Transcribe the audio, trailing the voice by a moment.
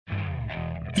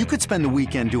You could spend the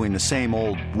weekend doing the same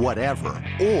old whatever,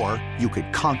 or you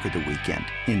could conquer the weekend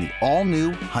in the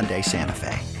all-new Hyundai Santa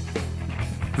Fe.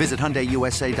 Visit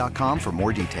HyundaiUSA.com for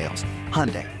more details.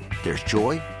 Hyundai, there's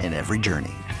joy in every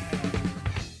journey.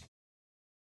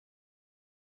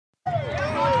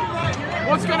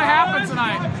 What's going to happen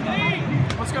tonight?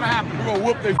 What's going to happen? We're going to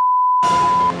whoop their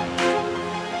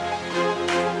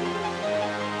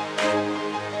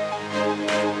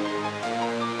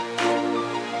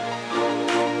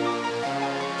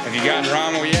Have you gotten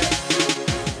Rommel yet?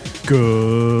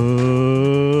 Good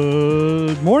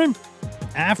morning,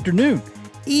 afternoon,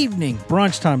 evening,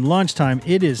 brunch time, lunchtime.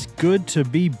 It is good to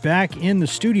be back in the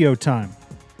studio time.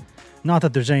 Not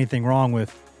that there's anything wrong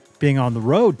with being on the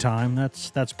road time.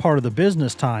 That's part of the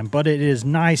business time, but it is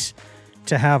nice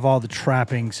to have all the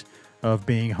trappings of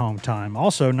being home time.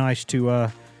 Also nice to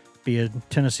be a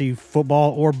Tennessee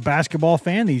football or basketball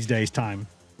fan these days time.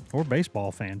 Or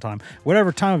baseball fan time.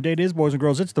 Whatever time of day it is, boys and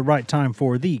girls, it's the right time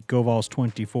for the Go Vols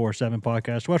 24/7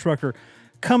 podcast. Wes Rucker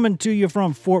coming to you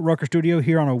from Fort Rucker Studio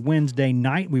here on a Wednesday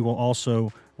night. We will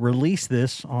also release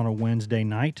this on a Wednesday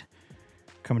night.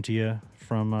 Coming to you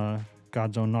from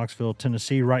God's own Knoxville,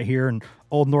 Tennessee, right here in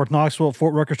Old North Knoxville,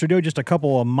 Fort Rucker Studio, just a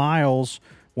couple of miles,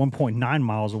 1.9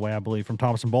 miles away, I believe, from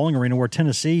Thompson Bowling Arena, where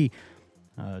Tennessee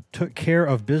took care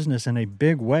of business in a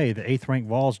big way. The 8th-ranked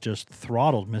Vols just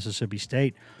throttled Mississippi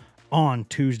State on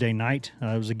Tuesday night.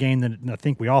 It was a game that I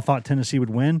think we all thought Tennessee would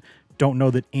win. Don't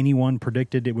know that anyone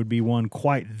predicted it would be won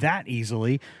quite that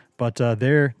easily, but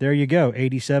there you go,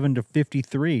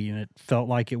 87-53, and it felt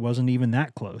like it wasn't even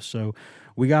that close. So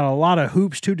we got a lot of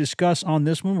hoops to discuss on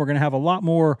this one. We're going to have a lot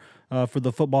more for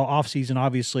the football offseason,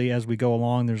 obviously, as we go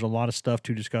along. There's a lot of stuff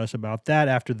to discuss about that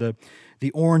after the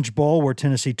Orange Bowl, where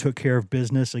Tennessee took care of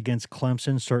business against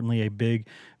Clemson. Certainly a big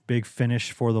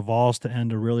finish for the Vols to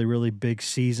end a really, really big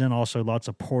season. Also, lots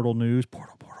of portal news,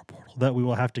 portal, that we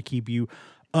will have to keep you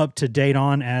up to date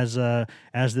on as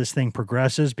this thing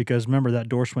progresses, because remember, that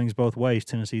door swings both ways.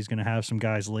 Tennessee's going to have some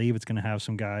guys leave. It's going to have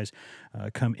some guys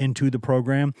come into the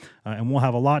program, and we'll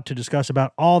have a lot to discuss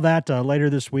about all that later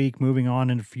this week, moving on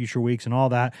into future weeks and all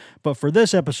that. But for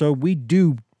this episode, we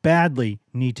do badly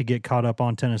need to get caught up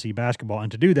on Tennessee basketball,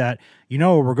 and to do that, you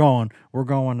know where we're going. We're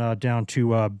going down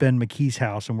to Ben McKee's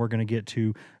house, and we're going to get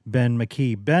to Ben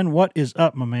McKee. Ben, what is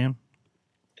up, my man?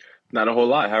 Not a whole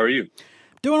lot. How are you?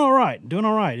 Doing all right.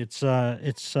 It's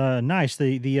nice.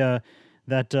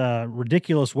 That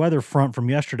ridiculous weather front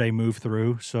from yesterday moved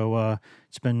through, so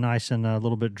it's been nice and a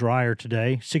little bit drier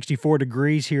today. 64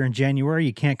 degrees here in January.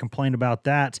 You can't complain about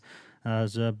that.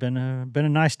 It's been a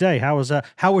nice day.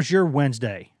 How was your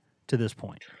Wednesday to this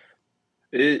point?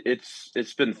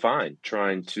 It's been fine.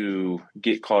 Trying to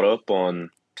get caught up on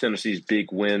Tennessee's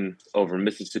big win over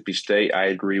Mississippi State. I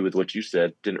agree with what you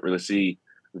said. Didn't really see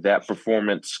that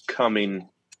performance coming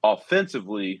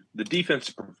offensively. The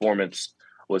defensive performance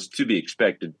was to be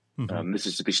expected. Mm-hmm.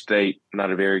 Mississippi State,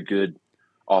 not a very good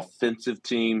offensive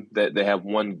team. That they have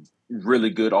one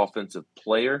really good offensive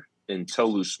player in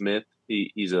Tolu Smith.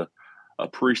 He's a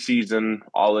preseason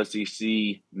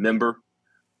All-SEC member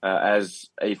as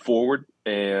a forward,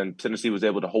 and Tennessee was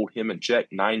able to hold him in check.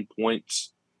 9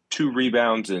 points, 2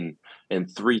 rebounds, and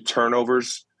 3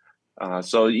 turnovers.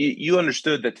 So you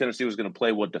understood that Tennessee was going to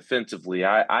play well defensively.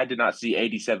 I did not see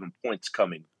 87 points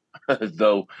coming,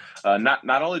 though.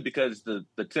 Not only because the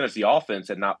Tennessee offense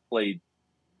had not played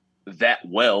that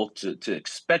well to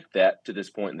expect that to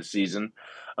this point in the season,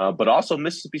 but also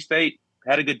Mississippi State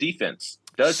had a good defense.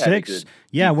 Have a good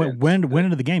defense. Went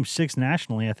into the game 6th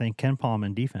nationally, I think, Ken Palm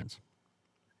in defense.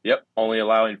 Yep, only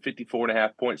allowing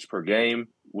 54.5 points per game,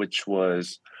 which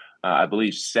was, I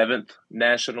believe, 7th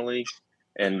nationally.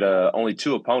 And only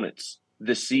 2 opponents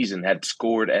this season had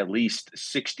scored at least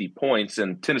 60 points,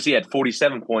 and Tennessee had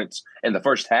 47 points in the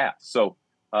first half. So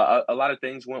a lot of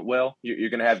things went well. You're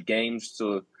going to have games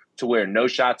to where no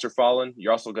shots are falling.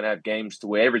 You're also going to have games to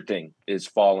where everything is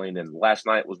falling. And last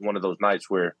night was one of those nights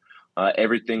where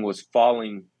everything was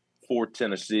falling for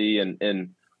Tennessee,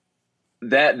 and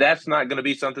that's not going to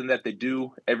be something that they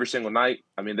do every single night.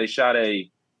 I mean, they shot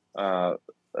a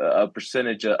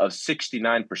percentage of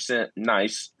 69%,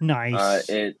 nice,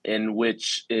 in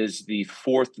which is the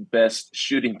 4th best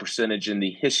shooting percentage in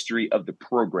the history of the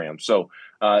program. So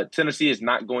Tennessee is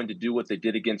not going to do what they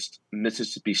did against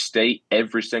Mississippi State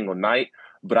every single night,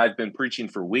 but I've been preaching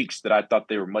for weeks that I thought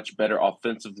they were much better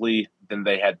offensively than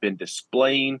they had been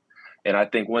displaying. And I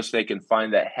think once they can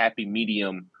find that happy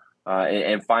medium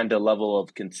and find a level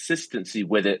of consistency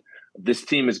with it, this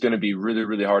team is going to be really,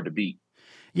 really hard to beat.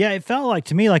 Yeah, it felt like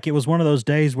to me like it was one of those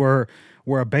days where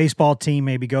where a baseball team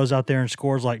maybe goes out there and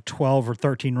scores like 12 or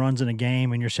 13 runs in a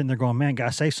game, and you're sitting there going, man,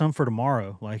 guys, save some for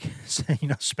tomorrow. Like,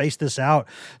 space this out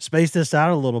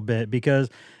a little bit, because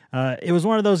it was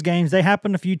one of those games. They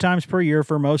happen a few times per year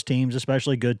for most teams,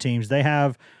 especially good teams. They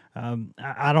have,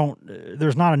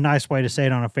 there's not a nice way to say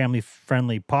it on a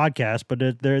family-friendly podcast,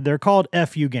 but they're called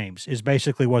FU games is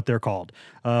basically what they're called.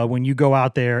 When you go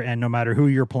out there and no matter who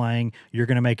you're playing, you're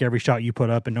going to make every shot you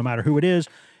put up, and no matter who it is,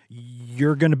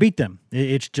 you're going to beat them.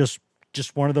 It's just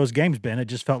one of those games, Ben. It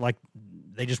just felt like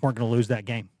they just weren't going to lose that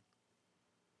game.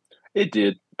 It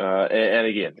did. And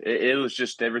again, it was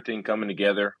just everything coming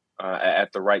together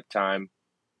at the right time.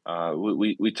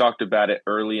 We talked about it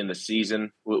early in the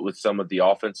season with some of the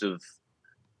offensive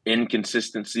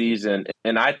inconsistencies, and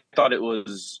I thought it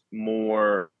was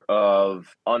more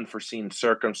of unforeseen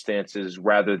circumstances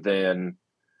rather than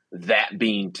that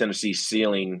being Tennessee's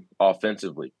ceiling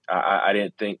offensively. I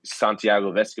didn't think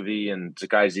Santiago Vescovi and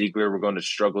Zakai Ziegler were going to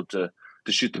struggle to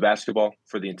shoot the basketball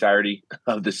for the entirety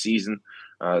of the season,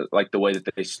 like the way that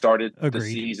they started Agreed.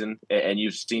 the season, and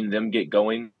you've seen them get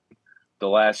going the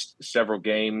last several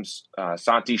games.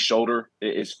 Santi's shoulder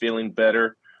is feeling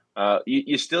better.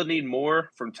 You still need more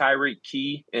from Tyreek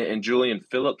Key and Julian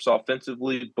Phillips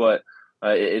offensively, but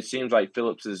it seems like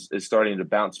Phillips is starting to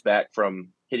bounce back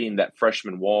from hitting that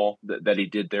freshman wall that he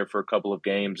did there for a couple of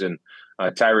games. And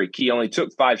Tyreek Key only took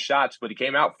 5 shots, but he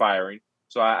came out firing.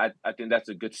 So I think that's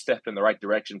a good step in the right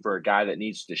direction for a guy that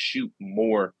needs to shoot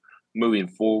more moving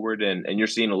forward. And you're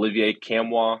seeing Olivier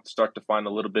Camwa start to find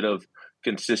a little bit of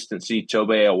consistency. Tobe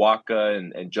Awaka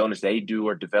and Jonas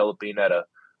Adu are developing at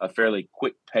a fairly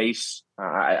quick pace.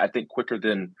 I think quicker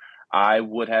than I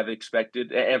would have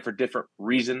expected, and for different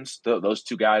reasons. Those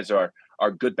two guys are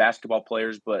good basketball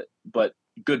players, but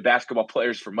good basketball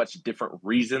players for much different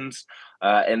reasons,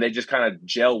 and they just kind of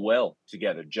gel well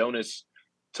together. Jonas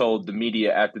told the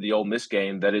media after the Ole Miss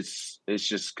game that it's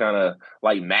just kind of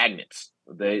like magnets.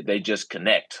 They just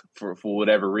connect for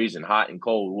whatever reason, hot and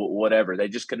cold, whatever. They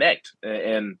just connect,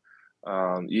 and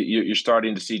you're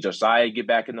starting to see Josiah get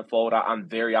back in the fold. I'm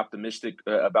very optimistic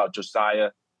about Josiah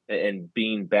and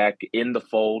being back in the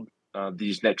fold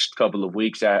these next couple of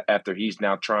weeks after he's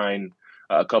now trying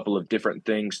a couple of different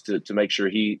things to make sure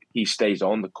he stays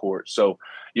on the court. So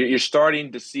you're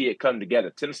starting to see it come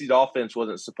together. Tennessee's offense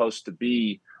wasn't supposed to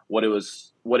be what it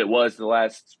was the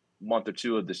last month or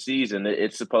two of the season.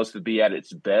 It's supposed to be at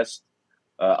its best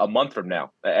a month from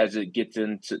now as it gets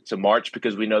into March,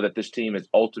 because we know that this team is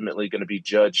ultimately going to be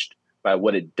judged by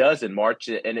what it does in March.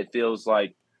 And it feels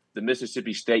like the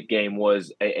Mississippi State game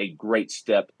was a great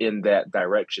step in that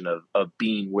direction of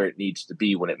being where it needs to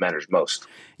be when it matters most.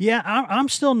 Yeah, I'm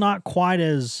still not quite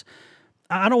as –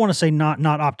 I don't want to say not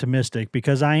optimistic,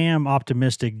 because I am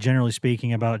optimistic, generally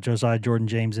speaking, about Josiah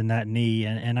Jordan-James and that knee,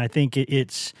 and I think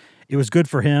it was good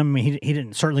for him. I mean,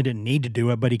 he certainly didn't need to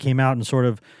do it, but he came out and sort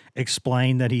of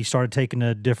explained that he started taking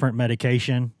a different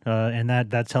medication, and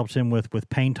that's helped him with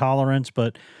pain tolerance.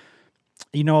 But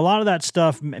a lot of that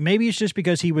stuff, maybe it's just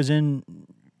because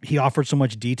he offered so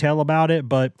much detail about it.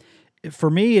 But for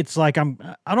me, it's like I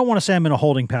don't want to say I'm in a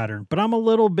holding pattern, but I'm a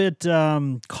little bit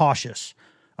cautious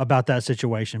about that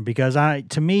situation, because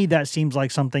to me that seems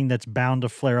like something that's bound to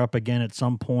flare up again at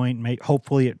some point.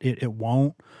 Hopefully it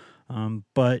won't.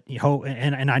 But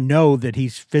and I know that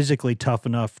he's physically tough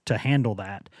enough to handle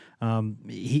that.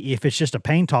 If it's just a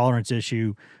pain tolerance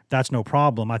issue, that's no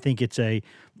problem. I think it's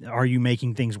are you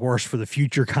making things worse for the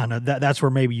future kind of, that's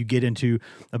where maybe you get into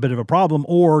a bit of a problem,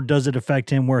 or does it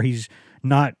affect him where he's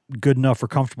not good enough or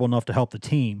comfortable enough to help the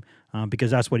team?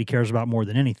 Because that's what he cares about more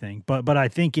than anything. But I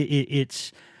think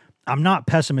it's, I'm not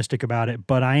pessimistic about it,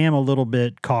 but I am a little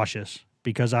bit cautious,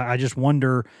 because I just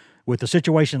wonder, with a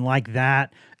situation like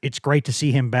that, it's great to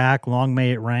see him back. Long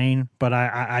may it rain, but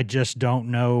I just don't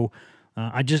know.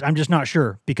 I'm just not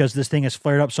sure, because this thing has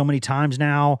flared up so many times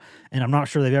now, and I'm not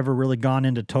sure they've ever really gone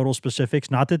into total specifics.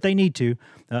 Not that they need to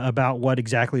about what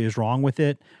exactly is wrong with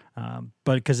it,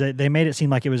 but because they made it seem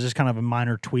like it was just kind of a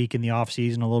minor tweak in the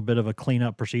offseason, a little bit of a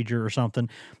cleanup procedure or something.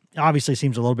 Obviously, it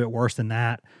seems a little bit worse than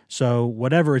that. So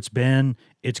whatever it's been,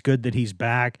 it's good that he's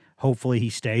back. Hopefully,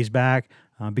 he stays back.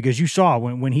 Because you saw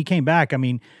when he came back, I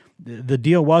mean, the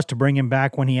deal was to bring him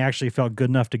back when he actually felt good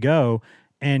enough to go,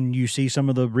 and you see some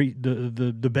of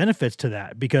the benefits to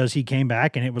that, because he came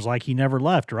back and it was like he never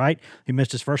left, right? He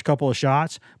missed his first couple of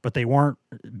shots, but they weren't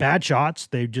bad shots.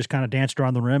 They just kind of danced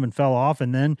around the rim and fell off,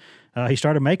 and then he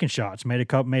started making shots, made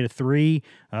a 3,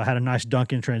 had a nice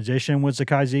dunk in transition with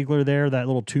Zakai Ziegler there, that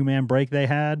little 2-man break they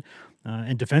had.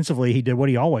 And defensively, he did what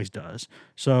he always does.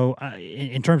 So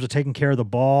in terms of taking care of the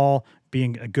ball,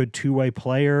 being a good two-way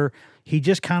player, he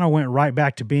just kind of went right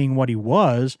back to being what he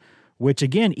was, which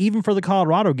again, even for the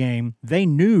Colorado game, they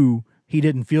knew he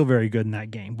didn't feel very good in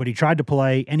that game, but he tried to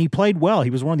play and he played well. He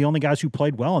was one of the only guys who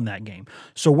played well in that game.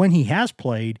 So when he has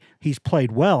played, he's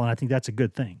played well, and I think that's a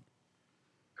good thing.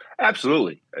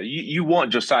 Absolutely. You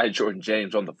want Josiah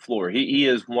Jordan-James on the floor. He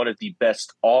is one of the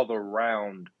best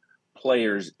all-around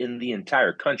players in the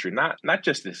entire country, not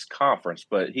just this conference,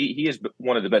 but he is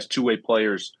one of the best two-way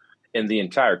players in the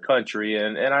entire country.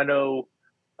 And I know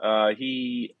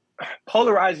he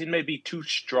polarizing may be too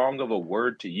strong of a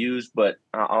word to use, but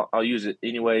I'll use it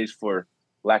anyways for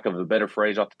lack of a better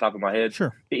phrase off the top of my head.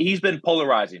 Sure. He's been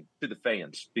polarizing to the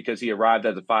fans because he arrived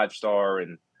as a 5-star,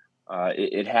 and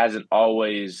it hasn't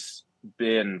always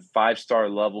been 5-star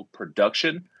level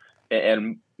production.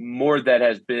 And more that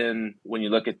has been when you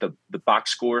look at the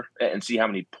box score and see how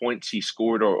many points he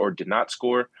scored or did not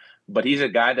score. But he's a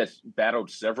guy that's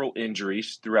battled several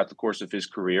injuries throughout the course of his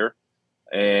career.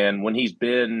 And when he's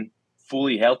been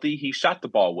fully healthy, he shot the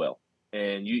ball well.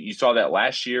 And you saw that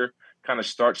last year, kind of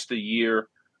starts the year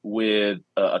with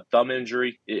a thumb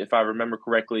injury, if I remember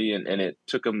correctly. And it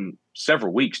took him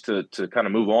several weeks to kind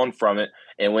of move on from it.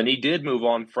 And when he did move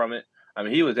on from it, I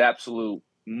mean, he was absolute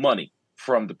money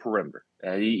from the perimeter.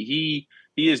 He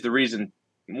is the reason,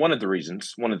 one of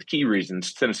the key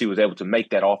reasons Tennessee was able to make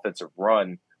that offensive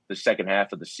run the second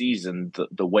half of the season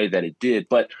the way that it did.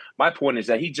 But my point is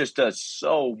that he just does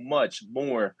so much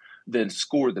more than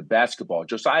score the basketball.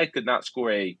 Josiah could not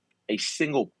score a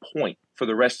single point for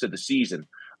the rest of the season.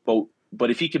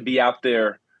 But if he could be out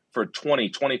there for 20,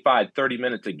 25, 30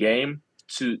 minutes a game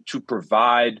to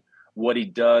provide what he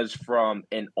does from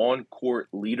an on-court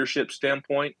leadership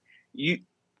standpoint,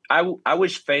 I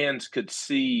wish fans could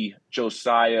see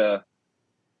Josiah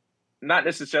not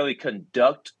necessarily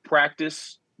conduct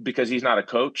practice because he's not a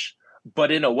coach,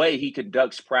 but in a way he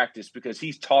conducts practice because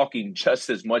he's talking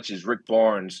just as much as Rick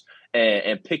Barnes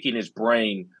and picking his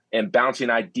brain and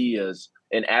bouncing ideas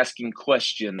and asking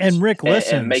questions. And Rick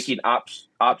listens. And making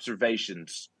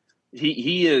observations.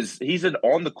 He's an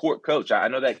on-the-court coach. I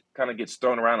know that kind of gets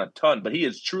thrown around a ton, but he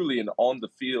is truly an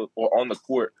on-the-field or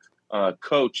on-the-court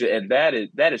coach, and that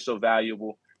is so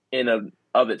valuable in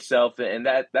of itself. And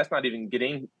that's not even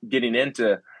getting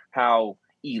into how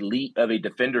elite of a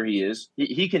defender he is.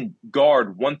 He can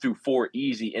guard 1 through 4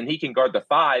 easy, and he can guard the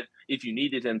 5 if you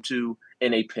needed him to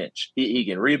in a pinch. He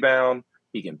can rebound.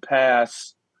 He can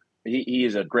pass. He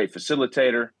is a great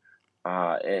facilitator.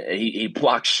 He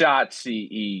blocks shots.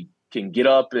 He can get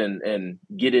up and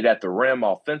get it at the rim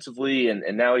offensively,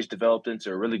 and now he's developed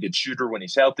into a really good shooter when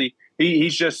he's healthy.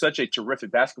 He's just such a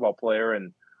terrific basketball player,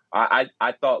 and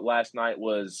I thought last night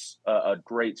was a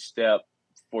great step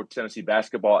for Tennessee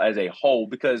basketball as a whole,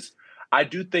 because I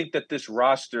do think that this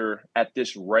roster at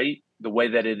this rate, the way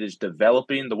that it is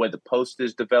developing, the way the post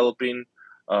is developing,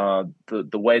 the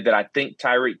way that I think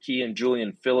Tyreke Key and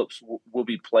Julian Phillips will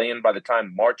be playing by the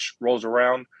time March rolls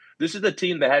around, this is a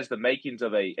team that has the makings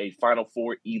of a Final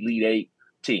Four Elite Eight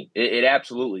team. It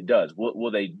absolutely does.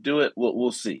 Will they do it?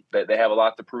 We'll see. They have a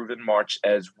lot to prove in March,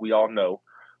 as we all know.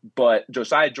 But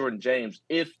Josiah Jordan-James,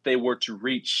 if they were to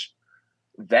reach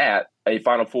that, a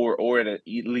Final Four or an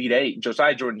Elite Eight,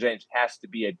 Josiah Jordan-James has to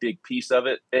be a big piece of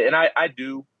it. And I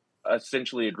do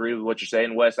essentially agree with what you're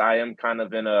saying, Wes. I am kind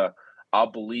of in a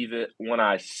I'll believe it when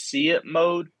I see it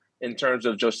mode in terms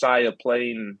of Josiah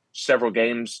playing several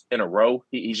games in a row.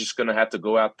 He's just going to have to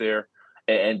go out there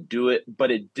and do it.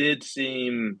 But it did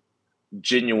seem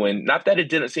genuine. Not that it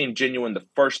didn't seem genuine the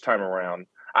first time around.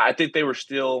 I think they were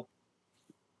still,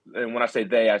 and when I say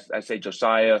they, I say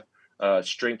Josiah,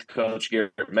 strength coach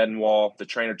Garrett Medenwall, the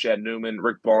trainer Chad Newman,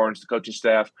 Rick Barnes, the coaching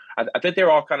staff. I think they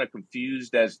were all kind of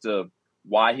confused as to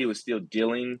why he was still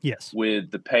dealing with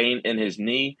the pain in his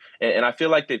knee. And I feel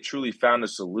like they've truly found a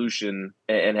solution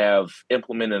and have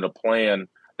implemented a plan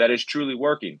that is truly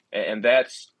working. And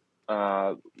that's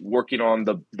working on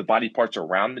the body parts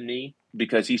around the knee,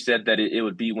 because he said that it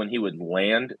would be when he would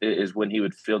land is when he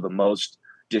would feel the most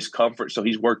discomfort. So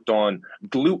he's worked on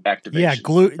glute activation. Yeah,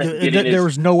 glute. There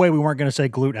was no way we weren't going to say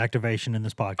glute activation in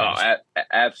this podcast. Oh,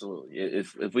 absolutely.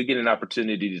 If we get an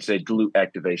opportunity to say glute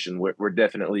activation, we're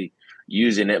definitely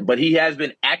using it. But he has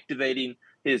been activating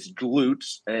his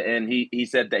glutes, and he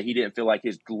said that he didn't feel like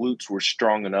his glutes were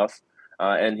strong enough.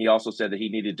 And he also said that he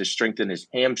needed to strengthen his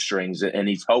hamstrings, and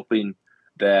he's hoping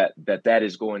that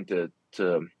is going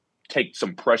to take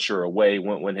some pressure away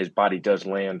when his body does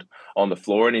land on the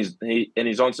floor. And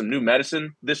he's on some new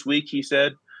medicine this week, he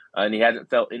said, and he hasn't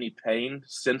felt any pain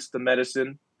since the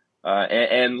medicine.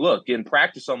 And look, in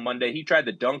practice on Monday, he tried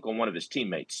to dunk on one of his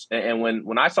teammates. And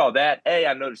when I saw that,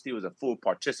 I noticed he was a full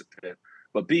participant.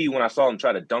 But B, when I saw him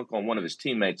try to dunk on one of his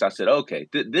teammates, I said, okay,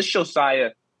 this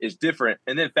Josiah is different.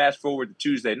 And then fast forward to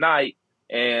Tuesday night,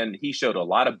 and he showed a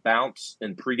lot of bounce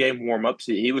in pregame warmups.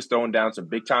 He was throwing down some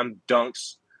big-time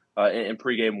dunks in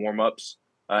pregame warmups.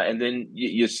 And then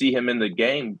you see him in the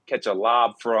game catch a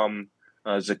lob from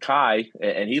Zakai,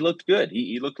 and he looked good.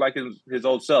 He looked like his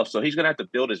old self. So he's going to have to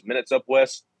build his minutes up,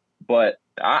 Wes. But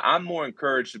I'm more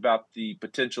encouraged about the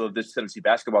potential of this Tennessee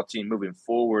basketball team moving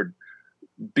forward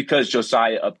because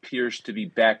Josiah appears to be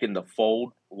back in the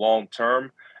fold long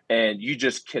term. And you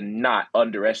just cannot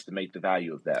underestimate the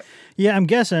value of that. Yeah, I'm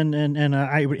guessing, and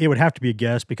it would have to be a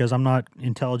guess because I'm not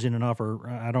intelligent enough, or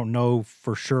I don't know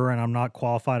for sure, and I'm not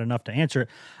qualified enough to answer it.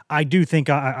 I do think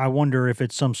I wonder if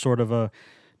it's some sort of a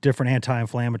different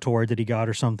anti-inflammatory that he got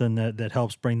or something that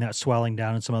helps bring that swelling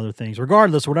down and some other things.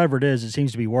 Regardless, whatever it is, it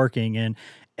seems to be working.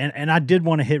 And I did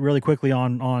want to hit really quickly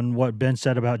on what Ben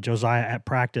said about Josiah at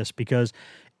practice, because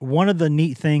one of the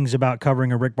neat things about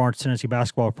covering a Rick Barnes Tennessee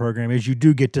basketball program is you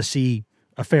do get to see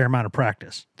a fair amount of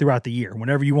practice throughout the year.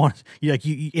 Whenever you want,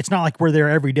 it's not like we're there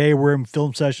every day. We're in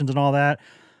film sessions and all that,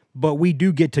 but we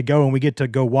do get to go and we get to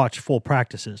go watch full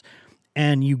practices.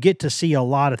 And you get to see a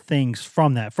lot of things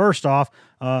from that. First off,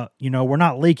 we're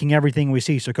not leaking everything we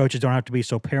see, so coaches don't have to be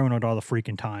so paranoid all the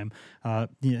freaking time.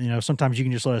 Sometimes you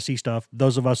can just let us see stuff.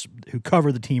 Those of us who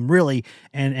cover the team really,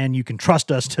 and you can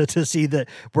trust us to see that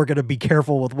we're going to be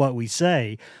careful with what we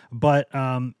say. But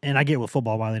and I get with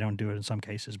football why they don't do it in some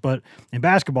cases, but in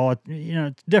basketball,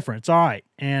 it's different. It's all right.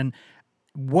 And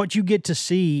what you get to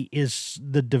see is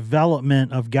the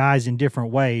development of guys in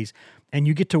different ways. And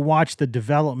you get to watch the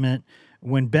development.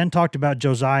 When Ben talked about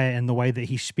Josiah and the way that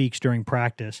he speaks during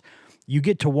practice, you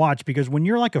get to watch, because when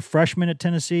you're like a freshman at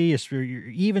Tennessee,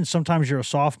 even sometimes you're a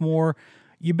sophomore,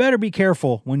 you better be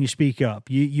careful when you speak up.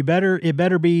 It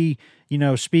better be,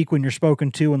 speak when you're spoken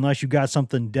to, unless you got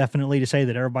something definitely to say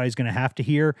that everybody's going to have to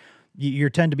hear. You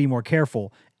tend to be more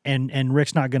careful, and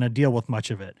Rick's not going to deal with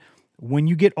much of it. When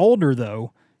you get older,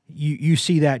 though, you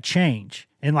see that change.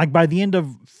 And like by the end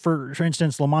of, for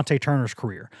instance, Lamonte Turner's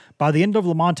career, by the end of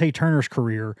Lamonte Turner's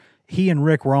career, he and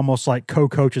Rick were almost like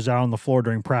co-coaches out on the floor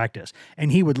during practice.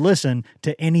 And he would listen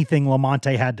to anything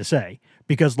Lamonte had to say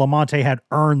because Lamonte had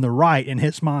earned the right in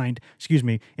his mind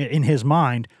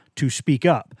to speak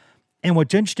up. And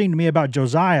what's interesting to me about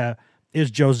Josiah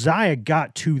is Josiah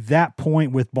got to that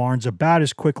point with Barnes about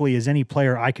as quickly as any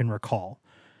player I can recall.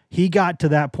 He got to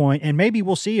that point, and maybe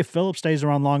we'll see if Phillips stays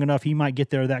around long enough, he might get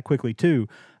there that quickly too.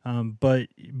 But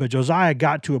Josiah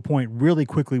got to a point really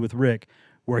quickly with Rick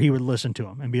where he would listen to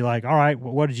him and be like, all right,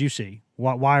 what did you see?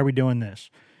 Why are we doing this?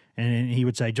 And he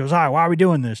would say, Josiah, why are we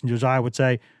doing this? And Josiah would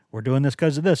say, we're doing this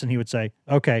because of this. And he would say,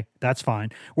 okay, that's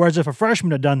fine. Whereas if a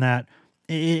freshman had done that,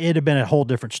 it'd have been a whole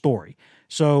different story.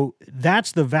 So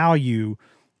that's the value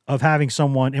of having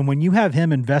someone. And when you have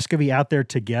him and Vescovy out there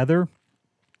together,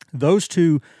 those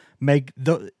two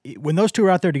when those two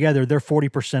are out there together, they're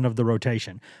 40% of the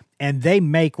rotation, and they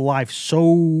make life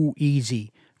so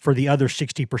easy for the other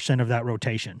 60% of that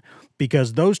rotation,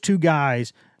 because those two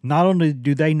guys, not only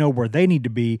do they know where they need to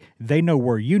be, they know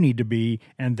where you need to be,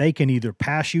 and they can either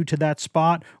pass you to that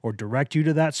spot or direct you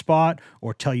to that spot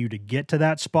or tell you to get to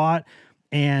that spot.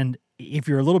 And if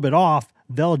you're a little bit off,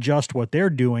 they'll adjust what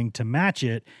they're doing to match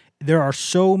it. There are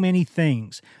so many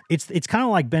things. It's kind of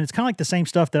like, Ben, it's kind of like the same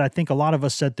stuff that I think a lot of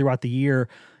us said throughout the year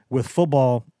with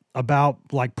football about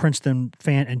like Princeton,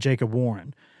 Fant, and Jacob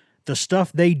Warren. The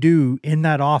stuff they do in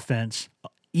that offense,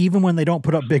 even when they don't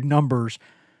put up big numbers,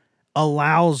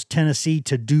 allows Tennessee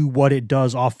to do what it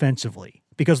does offensively,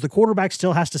 because the quarterback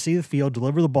still has to see the field,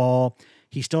 deliver the ball.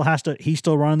 He's still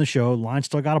running the show. Line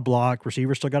still got to block.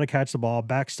 Receiver still got to catch the ball.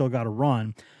 Back still got to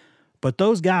run. But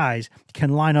those guys can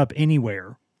line up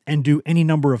anywhere and do any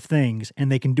number of things,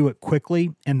 and they can do it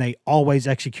quickly, and they always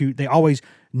execute. They always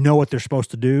know what they're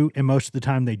supposed to do, and most of the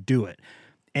time they do it.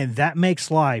 And that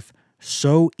makes life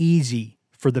so easy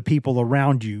for the people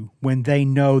around you when they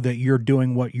know that you're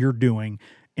doing what you're doing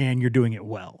and you're doing it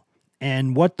well.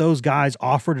 And what those guys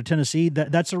offer to Tennessee,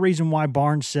 that's the reason why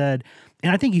Barnes said,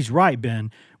 and I think he's right,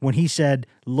 Ben, when he said,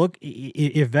 look,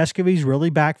 if Vescovy's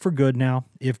really back for good now,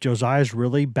 if Josiah's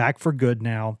really back for good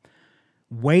now,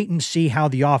 wait and see how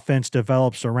the offense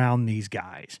develops around these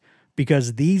guys.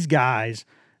 Because these guys,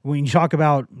 when you talk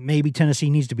about maybe Tennessee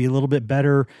needs to be a little bit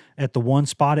better at the one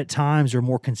spot at times or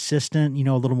more consistent,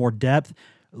 a little more depth,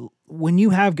 when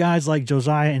you have guys like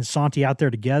Josiah and Santi out there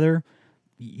together,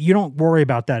 you don't worry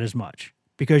about that as much,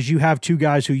 because you have two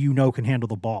guys who can handle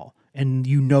the ball and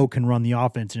can run the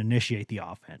offense and initiate the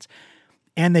offense.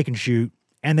 And they can shoot,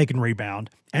 and they can rebound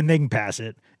and they can pass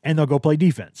it and they'll go play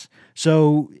defense.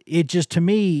 So it just, to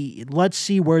me, let's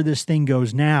see where this thing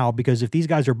goes now, because if these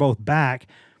guys are both back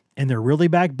and they're really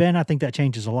back, Ben, I think that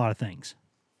changes a lot of things.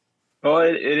 Well,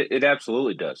 it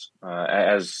absolutely does.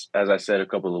 As I said a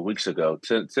couple of weeks ago,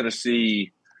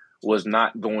 Tennessee was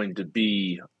not going to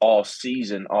be all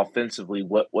season offensively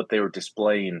what they were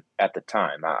displaying at the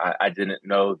time. I didn't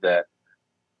know that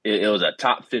it was a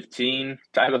top 15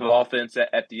 type of offense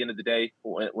at the end of the day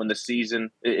when the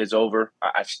season is over.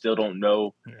 I still don't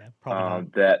know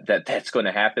that's going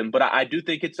to happen. But I do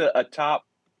think it's a top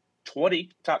 20,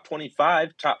 top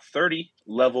 25, top 30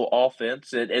 level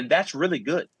offense. And that's really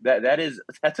good.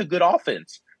 That's a good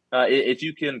offense. If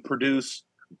you can produce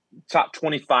top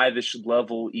 25-ish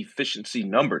level efficiency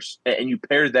numbers and you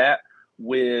pair that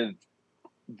with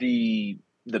the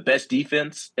best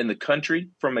defense in the country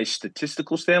from a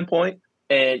statistical standpoint,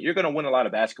 and you're going to win a lot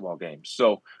of basketball games.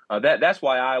 So that's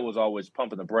why I was always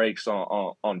pumping the brakes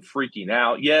on freaking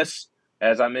out. Yes,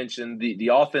 as I mentioned,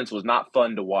 the offense was not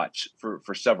fun to watch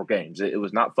for several games. It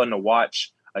was not fun to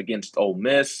watch against Ole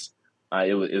Miss.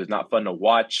 It was not fun to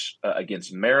watch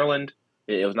against Maryland.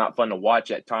 It was not fun to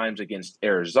watch at times against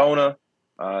Arizona,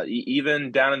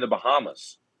 even down in the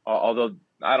Bahamas. Although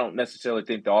I don't necessarily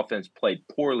think the offense played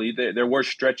poorly, there were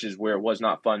stretches where it was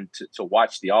not fun to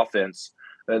watch the offense.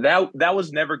 That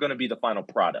was never going to be the final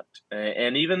product.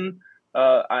 And even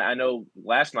I know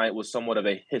last night was somewhat of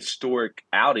a historic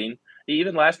outing.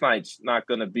 Even last night's not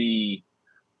going to be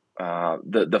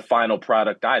the final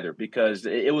product either, because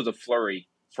it was a flurry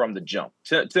from the jump.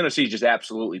 Tennessee just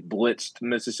absolutely blitzed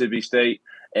Mississippi State,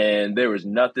 and there was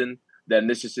nothing that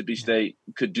Mississippi State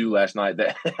could do last night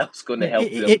that was going to help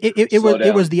them.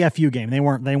 It was the FU game. They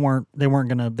weren't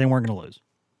gonna lose.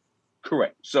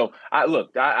 Correct. So I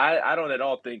don't at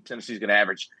all think Tennessee's going to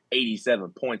average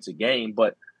 87 points a game,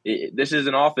 but this is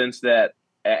an offense that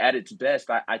at its best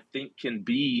I think can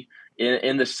be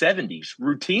in the 70s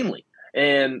routinely.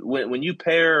 And when you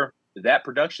pair that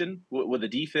production with a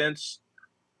defense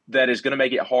that is going to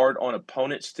make it hard on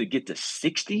opponents to get to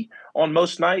 60 on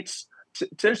most nights,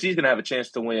 Tennessee's going to have a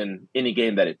chance to win any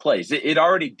game that it plays. It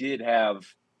already did have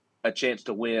a chance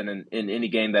to win in any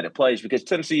game that it plays, because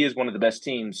Tennessee is one of the best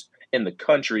teams in the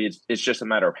country. It's just a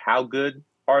matter of how good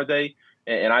are they.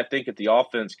 And I think if the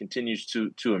offense continues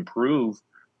to improve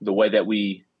the way that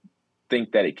we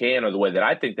think that it can, or the way that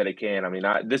I think that it can, I mean,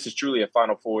 this is truly a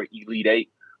Final Four, Elite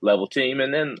Eight level team.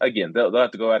 And then, again, they'll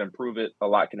have to go out and prove it. A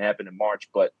lot can happen in March,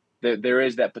 but there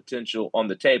is that potential on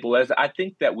the table, as I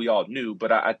think that we all knew.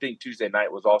 But I think Tuesday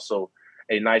night was also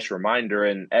a nice reminder.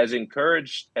 And as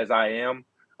encouraged as I am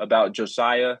about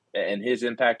Josiah and his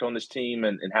impact on this team,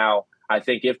 and how I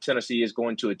think if Tennessee is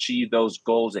going to achieve those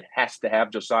goals, it has to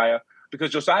have Josiah, because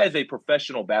Josiah is a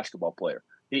professional basketball player.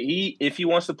 If he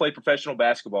wants to play professional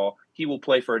basketball, he will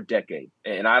play for a decade.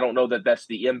 And I don't know that that's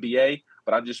the NBA,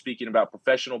 but I'm just speaking about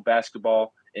professional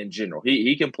basketball in general.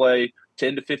 He can play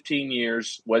 10 to 15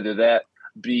 years, whether that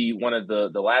be one of the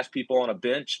last people on a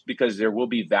bench, because there will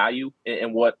be value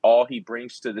in what all he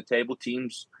brings to the table.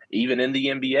 Teams, even in the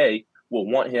NBA, will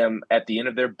want him at the end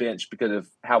of their bench because of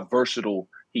how versatile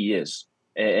he is.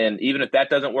 And even if that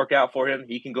doesn't work out for him,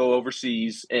 he can go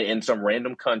overseas in some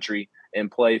random country and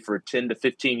play for 10 to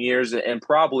 15 years, and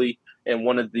probably in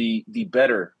one of the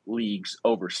better leagues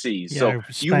overseas. So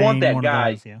Spain, you want that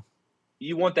guy. Those, yeah.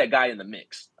 You want that guy in the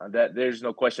mix. That there's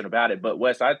no question about it. But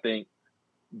Wes, I think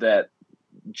that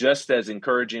just as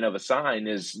encouraging of a sign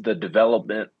is the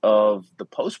development of the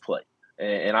post play,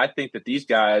 and I think that these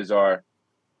guys are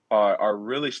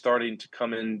really starting to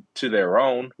come into their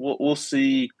own. We'll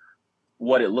see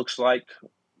what it looks like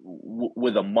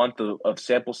with a month of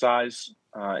sample size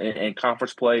and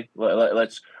conference play.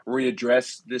 Let's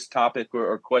readdress this topic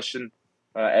or question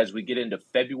as we get into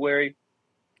February.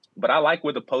 But I like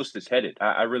where the post is headed.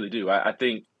 I really do. I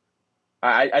think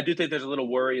I do think there's a little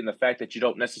worry in the fact that you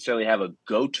don't necessarily have a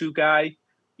go-to guy.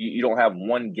 You don't have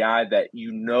one guy that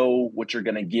you know what you're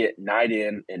going to get night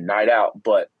in and night out.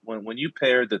 But when you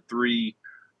pair the three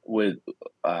with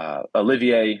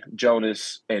Olivier,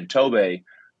 Jonas, and Tobe,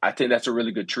 I think that's a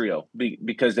really good trio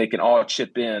because they can all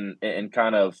chip in and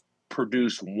kind of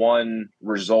produce one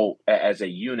result as a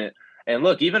unit. And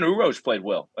look, even Uros played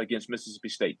well against Mississippi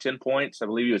State. 10 points. I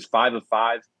believe he was 5 of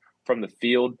 5 from the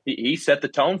field. He set the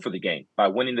tone for the game by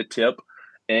winning the tip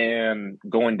and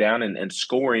going down and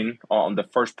scoring on the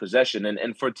first possession.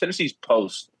 And for Tennessee's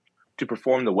post to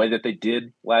perform the way that they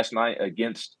did last night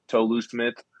against Tolu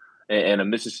Smith and a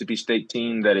Mississippi State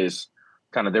team that is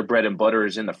kind of their bread and butter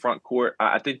is in the front court,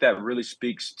 I think that really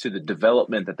speaks to the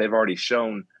development that they've already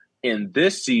shown in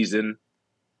this season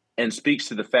and speaks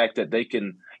to the fact that they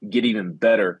can get even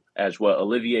better as well.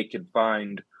 Olivier can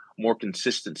find more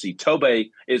consistency. Tobe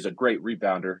is a great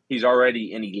rebounder. He's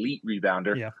already an elite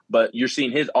rebounder, but you're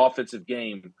seeing his offensive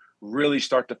game really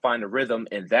start to find a rhythm,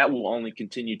 and that will only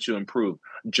continue to improve.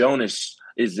 Jonas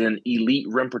is an elite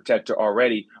rim protector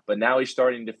already, but now he's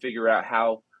starting to figure out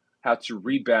how to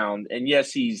rebound. And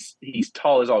yes, he's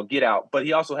tall as all get out, but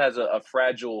he also has a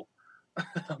fragile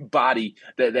body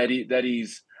that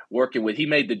he's working with. He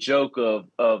made the joke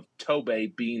of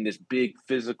Tobe being this big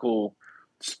physical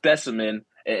specimen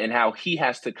and how he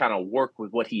has to kind of work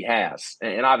with what he has.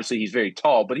 And obviously he's very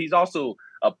tall, but he's also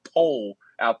a pole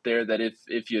out there that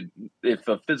if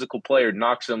a physical player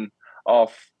knocks him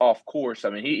off course, I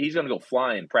mean, he's going to go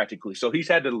flying practically. So he's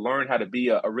had to learn how to be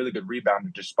a really good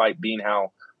rebounder despite being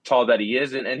how tall that he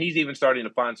is. And he's even starting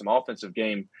to find some offensive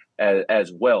game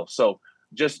as well. So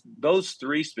just those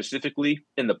three specifically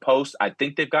in the post, I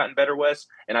think they've gotten better, Wes,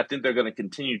 and I think they're going to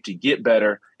continue to get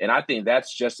better. And I think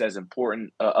that's just as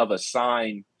important of a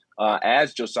sign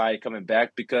as Josiah coming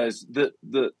back, because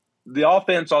the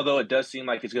offense, although it does seem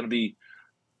like it's going to be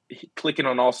clicking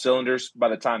on all cylinders by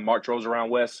the time March rolls around,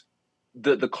 Wes,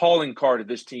 the calling card of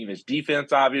this team is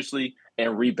defense, obviously,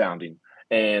 and rebounding.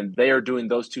 And they are doing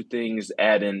those two things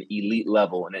at an elite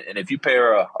level. And if you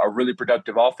pair a really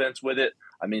productive offense with it,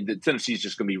 I mean, the Tennessee's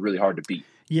just going to be really hard to beat.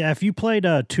 Yeah, if you played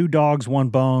two dogs, one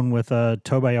bone with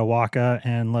Tobe Awaka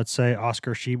and, let's say,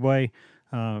 Oscar Tshiebwe,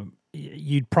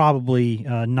 you'd probably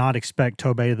not expect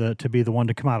Tobe to be the one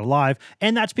to come out alive,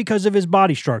 and that's because of his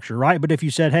body structure, right? But if you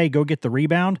said, "Hey, go get the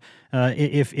rebound,"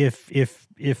 if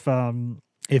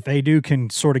Adu can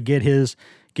sort of get his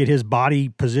body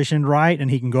positioned right and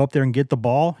he can go up there and get the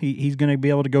ball, he's going to be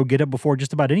able to go get it before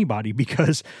just about anybody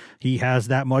because he has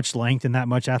that much length and that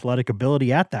much athletic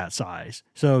ability at that size.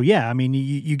 So, yeah, I mean,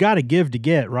 you got to give to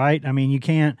get, right? I mean, you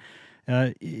can't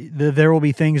there will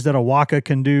be things that Awaka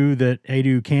can do that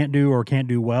Adu can't do or can't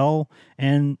do well,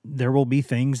 and there will be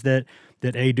things that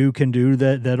Adu can do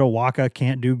that Awaka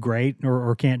can't do great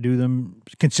or can't do them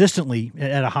consistently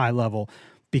at a high level,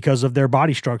 because of their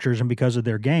body structures and because of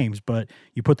their games. But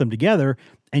you put them together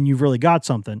and you've really got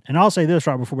something. And I'll say this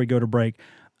right before we go to break.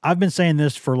 I've been saying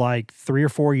this for like 3 or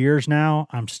 4 years now.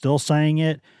 I'm still saying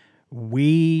it.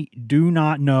 We do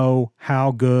not know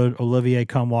how good Olivier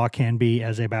Nkamhoua can be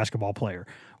as a basketball player.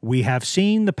 We have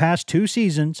seen the past 2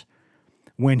 seasons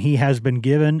when he has been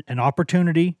given an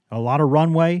opportunity, a lot of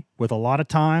runway with a lot of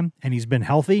time, and he's been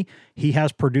healthy. He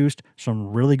has produced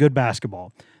some really good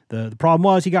basketball. The problem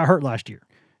was he got hurt last year.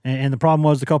 And the problem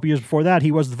was the couple years before that,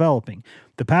 he was developing.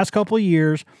 The past couple of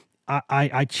years,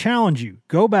 I challenge you,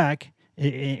 go back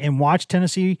and watch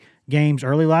Tennessee games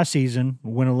early last season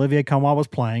when Olivier Nkamhoua was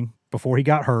playing before he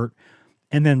got hurt,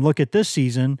 and then look at this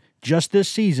season, just this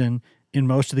season, in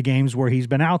most of the games where he's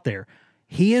been out there.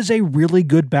 He is a really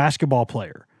good basketball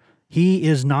player.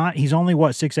 He's only,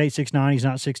 6'8", 6'9", he's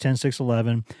not 6'10",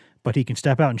 6'11", but he can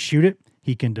step out and shoot it.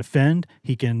 He can defend.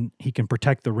 He can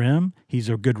protect the rim. He's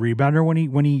a good rebounder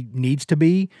when he needs to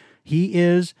be. He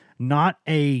is not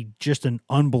just an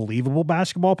unbelievable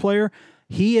basketball player.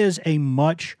 He is a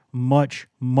much, much,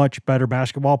 much better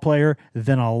basketball player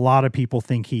than a lot of people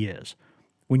think he is.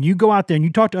 When you go out there and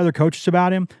you talk to other coaches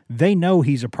about him, they know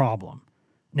he's a problem.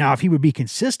 Now, if he would be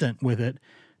consistent with it,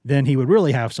 then he would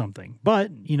really have something. But,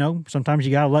 sometimes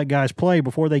you got to let guys play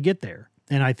before they get there.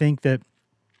 And I think that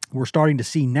we're starting to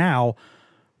see now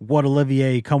what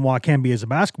Olivier Nkamhoua can be as a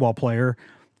basketball player,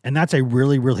 and that's a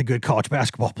really, really good college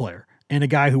basketball player and a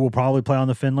guy who will probably play on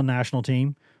the Finland national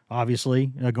team, obviously,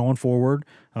 going forward.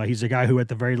 He's a guy who, at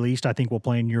the very least, I think will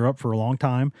play in Europe for a long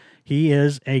time. He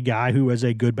is a guy who is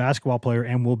a good basketball player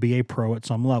and will be a pro at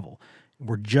some level.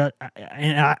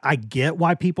 I get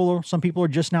why some people are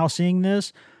just now seeing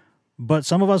this, but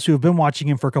some of us who have been watching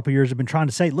him for a couple of years have been trying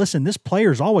to say, listen, this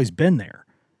player's always been there.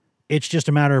 It's just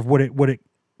a matter of would it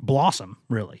blossom,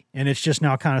 really. And it's just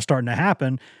now kind of starting to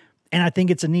happen. And I think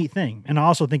it's a neat thing. And I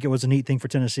also think it was a neat thing for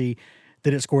Tennessee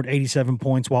that it scored 87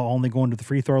 points while only going to the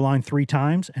free throw line 3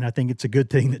 times. And I think it's a good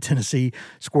thing that Tennessee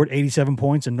scored 87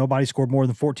 points and nobody scored more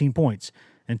than 14 points.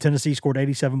 And Tennessee scored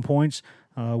 87 points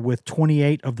with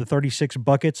 28 of the 36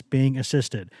 buckets being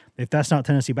assisted. If that's not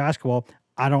Tennessee basketball,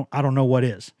 I don't know what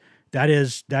is. That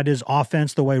is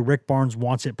offense the way Rick Barnes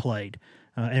wants it played.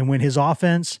 And when his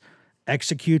offense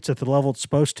executes at the level it's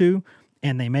supposed to,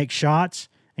 and they make shots,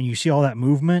 and you see all that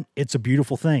movement, it's a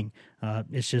beautiful thing.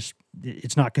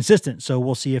 It's not consistent. So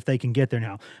we'll see if they can get there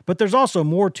now. But there's also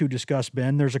more to discuss,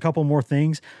 Ben. There's a couple more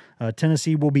things.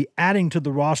 Tennessee will be adding to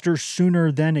the roster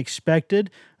sooner than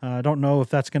expected. I don't know if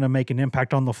that's going to make an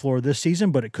impact on the floor this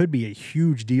season, but it could be a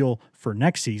huge deal for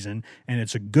next season, and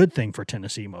it's a good thing for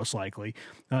Tennessee, most likely.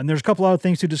 And there's a couple other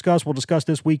things to discuss. We'll discuss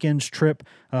this weekend's trip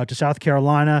to South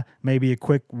Carolina, maybe a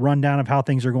quick rundown of how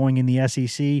things are going in the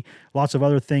SEC, lots of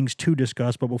other things to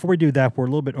discuss. But before we do that, we're a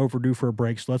little bit overdue for a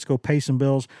break, so let's go pay some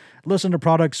bills, listen to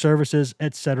products, services,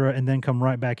 etc., and then come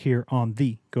right back here on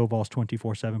the Go Vols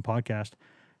 24/7 podcast.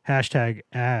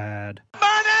 #ad.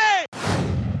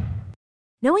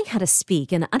 Knowing how to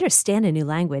speak and understand a new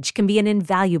language can be an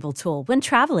invaluable tool when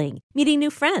traveling, meeting new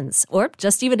friends, or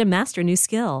just even to master a new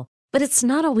skill. But it's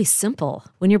not always simple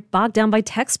when you're bogged down by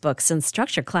textbooks and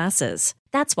structured classes.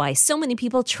 That's why so many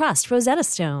people trust Rosetta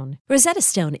Stone. Rosetta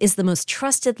Stone is the most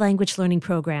trusted language learning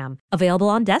program, available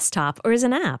on desktop or as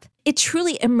an app. It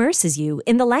truly immerses you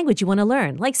in the language you want to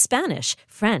learn, like Spanish,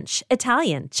 French,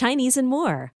 Italian, Chinese, and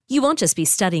more. You won't just be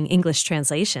studying English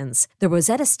translations. The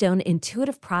Rosetta Stone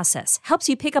intuitive process helps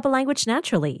you pick up a language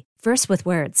naturally, first with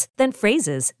words, then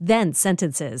phrases, then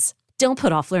sentences. Don't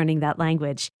put off learning that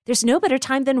language. There's no better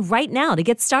time than right now to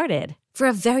get started. For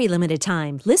a very limited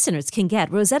time, listeners can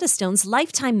get Rosetta Stone's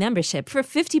lifetime membership for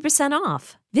 50%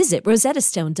 off. Visit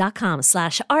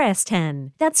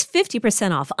rosettastone.com/rs10. That's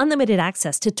 50% off unlimited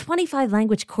access to 25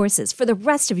 language courses for the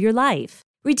rest of your life.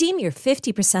 Redeem your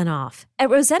 50% off at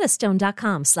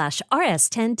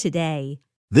rosettastone.com/rs10 today.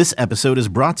 This episode is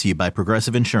brought to you by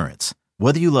Progressive Insurance.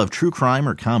 Whether you love true crime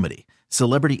or comedy,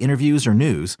 celebrity interviews or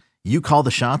news, you call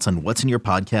the shots on what's in your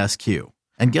podcast queue.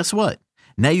 And guess what?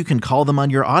 Now you can call them on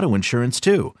your auto insurance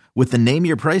too with the Name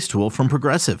Your Price tool from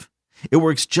Progressive. It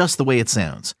works just the way it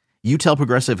sounds. You tell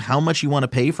Progressive how much you want to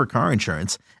pay for car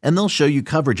insurance, and they'll show you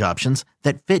coverage options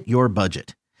that fit your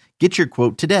budget. Get your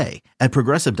quote today at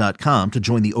Progressive.com to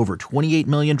join the over 28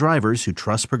 million drivers who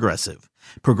trust Progressive.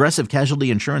 Progressive Casualty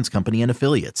Insurance Company and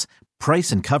Affiliates.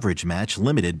 Price and coverage match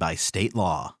limited by state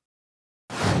law.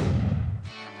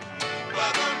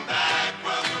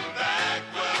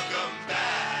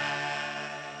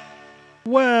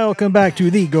 Welcome back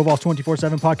to the Go Vols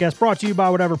 24/7 podcast, brought to you by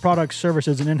whatever products,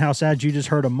 services, and in-house ads you just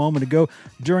heard a moment ago.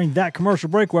 During that commercial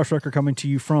break, Wes Rucker coming to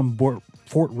you from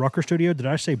Fort Rucker Studio. Did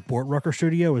I say Bort Rucker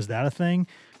Studio? Is that a thing?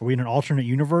 Are we in an alternate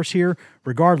universe here?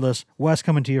 Regardless, Wes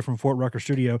coming to you from Fort Rucker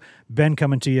Studio. Ben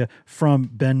coming to you from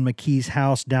Ben McKee's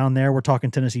house down there. We're talking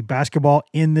Tennessee basketball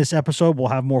in this episode. We'll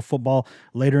have more football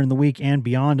later in the week and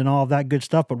beyond and all of that good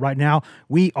stuff. But right now,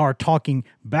 we are talking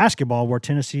basketball, where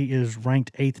Tennessee is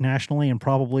ranked 8th nationally and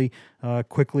probably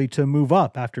quickly to move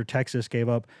up after Texas gave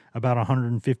up about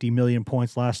 150 million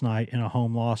points last night in a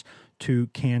home loss to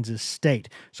Kansas State.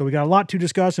 So we got a lot to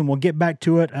discuss, and we'll get back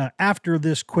to it after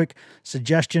this quick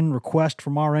suggestion request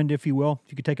from our end, if you will.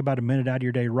 If you could take about a minute out of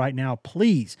your day right now,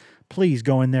 please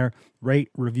go in there, rate,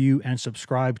 review, and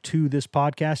subscribe to this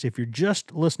podcast. If you're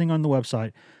just listening on the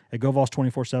website at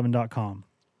govols247.com,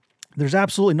 there's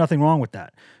absolutely nothing wrong with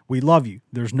that. We love you.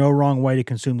 There's no wrong way to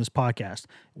consume this podcast.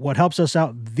 What helps us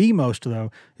out the most,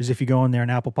 though, is if you go in there and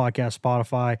Apple Podcasts,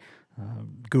 Spotify,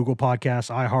 Google Podcasts,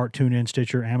 iHeart, TuneIn,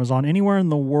 Stitcher, Amazon, anywhere in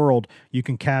the world you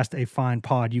can cast a fine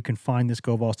pod. You can find this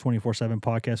Go Vols 24/7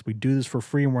 podcast. We do this for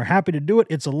free, and we're happy to do it.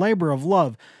 It's a labor of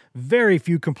love. Very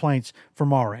few complaints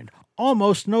from our end.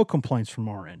 Almost no complaints from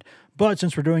our end. But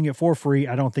since we're doing it for free,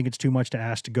 I don't think it's too much to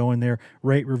ask to go in there,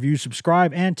 rate, review,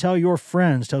 subscribe, and tell your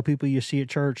friends. Tell people you see at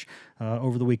church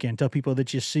over the weekend. Tell people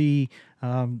that you see,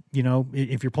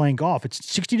 if you're playing golf. It's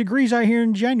 60 degrees out here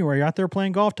in January. You're out there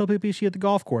playing golf. Tell people you see at the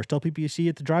golf course. Tell people you see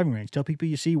at the driving range. Tell people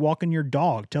you see walking your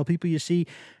dog. Tell people you see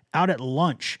out at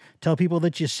lunch. Tell people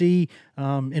that you see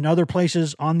in other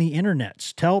places on the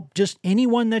internets. Tell just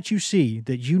anyone that you see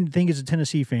that you think is a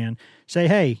Tennessee fan. Say,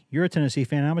 hey, you're a Tennessee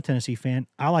fan. I'm a Tennessee fan.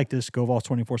 I like this Go Vols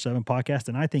 24/7 podcast,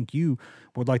 and I think you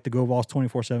would like the Go Vols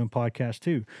 24/7 podcast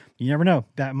too. You never know.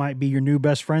 That might be your new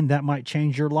best friend. That might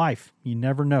change your life. You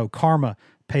never know. Karma,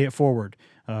 pay it forward.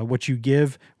 What you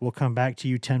give will come back to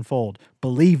you tenfold.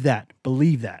 Believe that.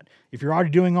 Believe that. If you're already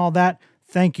doing all that,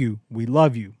 thank you. We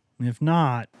love you. If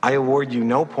not, I award you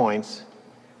no points,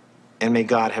 and may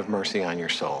God have mercy on your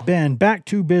soul. Ben, back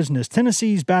to business.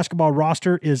 Tennessee's basketball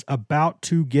roster is about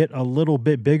to get a little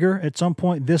bit bigger at some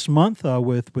point this month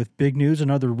with big news,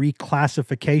 another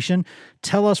reclassification.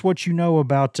 Tell us what you know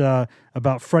about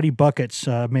Freddie Buckets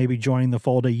maybe joining the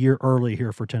fold a year early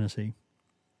here for Tennessee.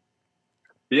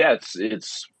 Yeah,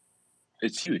 it's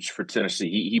huge for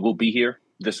Tennessee. He will be here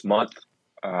this month.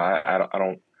 I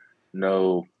don't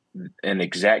know an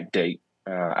exact date.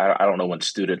 I don't know when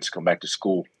students come back to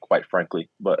school, quite frankly.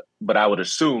 But I would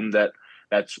assume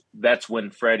that's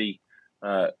when Freddie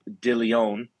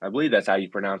DeLeon, I believe that's how you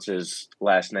pronounce his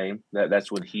last name, that's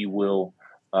when he will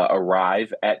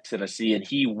arrive at Tennessee, and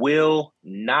he will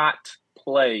not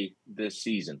play this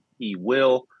season. He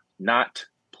will not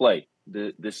play.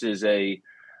 This is a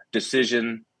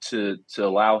decision to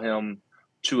allow him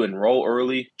to enroll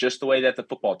early, just the way that the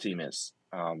football team is.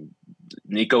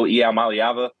 Nico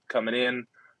Iamaleava coming in,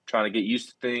 trying to get used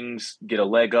to things, get a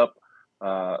leg up.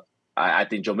 I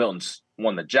think Joe Milton's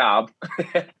won the job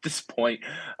at this point,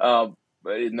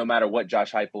 no matter what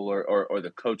Josh Heupel or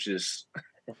the coaches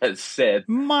has said.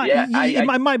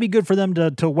 It might be good for them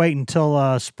to wait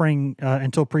until spring,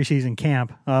 until preseason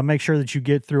camp. Make sure that you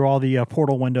get through all the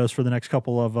portal windows for the next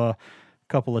couple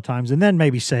of times, and then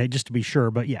maybe say it just to be sure.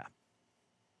 But yeah,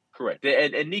 correct.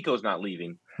 And Nico's not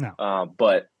leaving. No,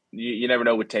 but you never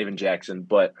know with Taven Jackson.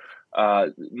 But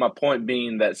my point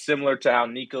being that similar to how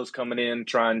Nico's coming in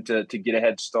trying to get a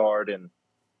head start and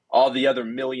all the other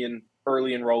million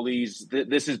early enrollees,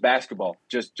 this is basketball,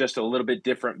 just a little bit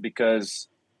different because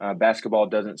basketball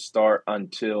doesn't start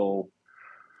until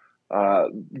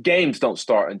games don't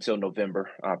start until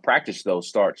November. Practice, though,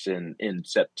 starts in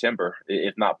September,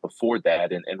 if not before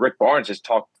that. And Rick Barnes has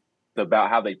talked about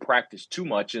how they practice too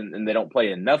much and they don't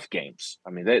play enough games. I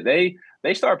mean,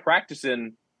 they start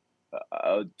practicing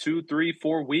 2, 3,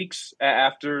 4 weeks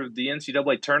after the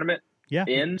NCAA tournament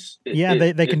ends.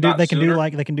 They can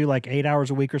do like 8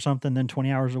 hours a week or something, then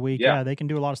 20 hours a week. Yeah, they can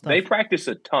do a lot of stuff. They practice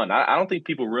a ton. I don't think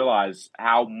people realize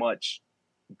how much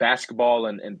basketball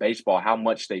and baseball, how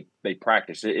much they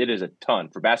practice. It is a ton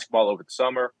for basketball over the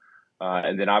summer,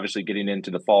 and then obviously getting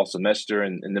into the fall semester,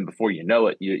 and then before you know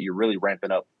it, you're really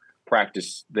ramping up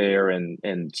practice there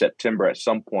in September at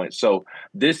some point. So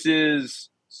this is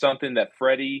something that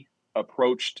Freddie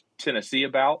approached Tennessee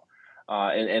about,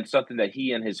 and something that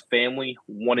he and his family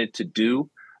wanted to do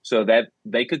so that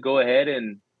they could go ahead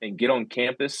and get on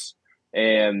campus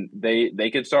and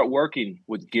they could start working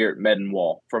with Garrett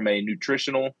Medenwall from a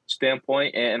nutritional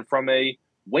standpoint and from a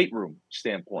weight room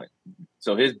standpoint.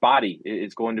 So his body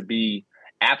is going to be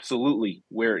absolutely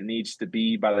where it needs to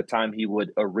be by the time he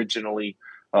would originally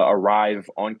arrive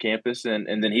on campus. And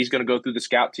then he's going to go through the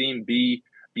scout team, be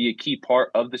a key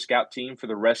part of the scout team for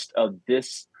the rest of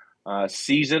this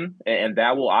season. And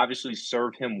that will obviously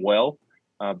serve him well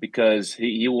because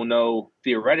he will know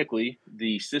theoretically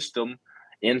the system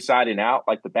inside and out,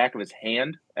 like the back of his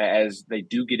hand, as they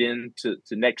do get into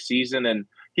next season. And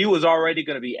he was already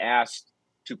going to be asked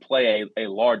to play a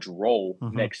large role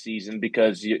next season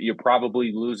because you're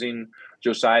probably losing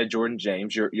Josiah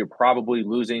Jordan-James. You're probably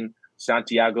losing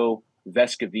Santiago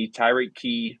Vescovi. Tyreek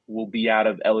Key will be out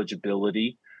of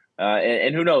eligibility.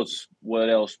 And who knows what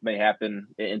else may happen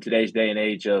in today's day and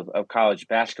age of college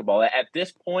basketball. At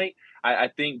this point, I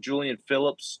think Julian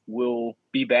Phillips will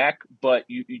be back, but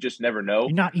you just never know.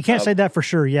 You can't say that for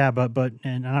sure. Yeah, but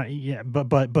you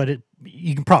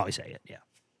can probably say it.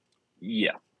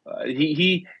 Yeah.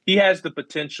 He has the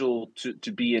potential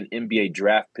to be an NBA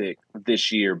draft pick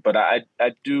this year, but I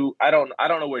don't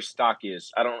know where stock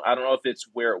is. I don't know if it's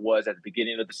where it was at the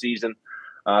beginning of the season.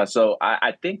 So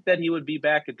I think that he would be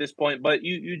back at this point, but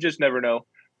you just never know.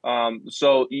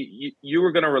 So you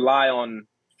were going to rely on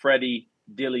Freddie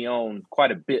DeLeon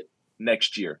quite a bit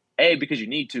next year. A, because you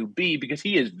need to. B, because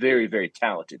he is very, very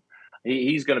talented.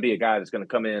 He's going to be a guy that's going to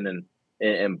come in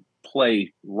and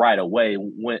play right away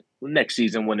next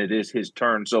season when it is his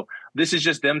turn. So this is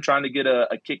just them trying to get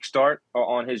a kickstart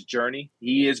on his journey.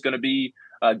 He is going to be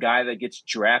a guy that gets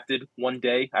drafted one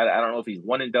day. I don't know if he's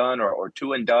one and done or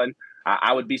two and done.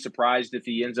 I would be surprised if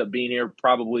he ends up being here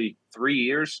probably 3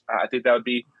 years. I think that would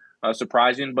be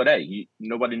surprising. But, hey,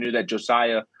 nobody knew that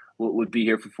Josiah would be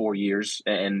here for 4 years.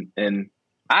 And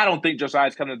I don't think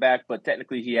Josiah's coming back, but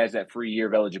technically he has that free year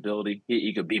of eligibility.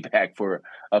 He could be back for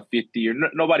a fifth year.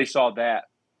 Nobody saw that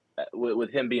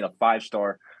with him being a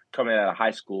 5-star coming out of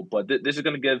high school. But this is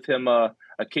going to give him a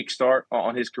kickstart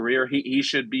on his career. He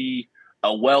should be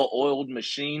a well-oiled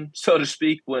machine, so to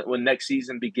speak, when next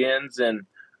season begins. And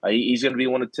he's going to be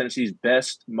one of Tennessee's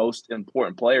best, most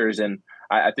important players. And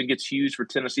I think it's huge for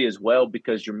Tennessee as well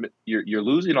because you're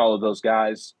losing all of those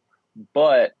guys.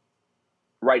 But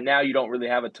right now you don't really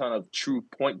have a ton of true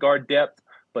point guard depth.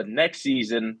 But next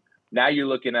season, now you're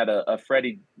looking at a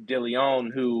Freddie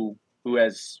DeLeon who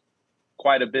has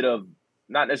quite a bit of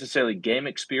not necessarily game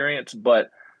experience, but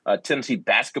Tennessee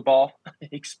basketball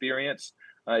experience,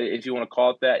 if you want to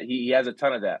call it that. He has a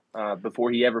ton of that before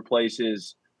he ever plays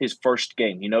his first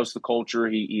game. He knows the culture.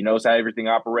 He knows how everything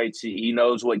operates. He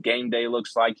knows what game day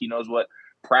looks like. He knows what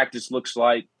practice looks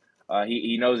like.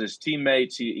 He knows his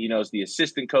teammates. He knows the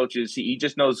assistant coaches. He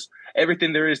just knows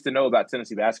everything there is to know about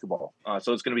Tennessee basketball.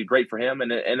 So it's going to be great for him,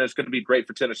 and it's going to be great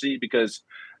for Tennessee because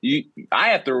I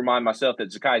have to remind myself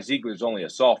that Zakai Ziegler is only a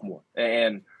sophomore,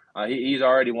 and he's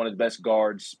already one of the best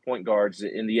point guards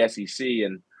in the SEC,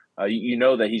 and you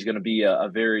know that he's going to be a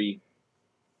very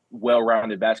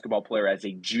well-rounded basketball player as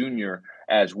a junior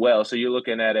as well. So you're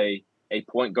looking at a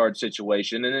point guard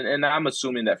situation, and I'm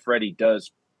assuming that Freddie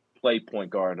does play point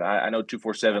guard. I know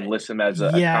 247 lists him as a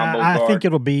combo guard. I think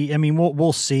it'll be. I mean,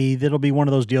 we'll see. It'll be one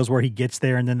of those deals where he gets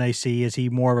there, and then they see, is he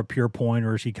more of a pure point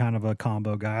or is he kind of a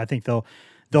combo guy? I think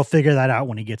they'll figure that out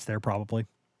when he gets there, probably.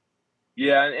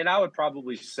 Yeah, and I would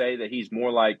probably say that he's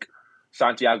more like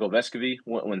Santiago Vescovi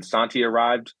when Santi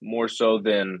arrived, more so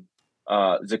than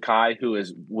Zakai, who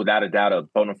is without a doubt a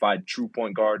bona fide true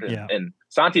point guard. And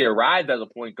Santi arrived as a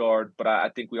point guard, but I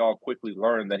think we all quickly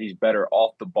learned that he's better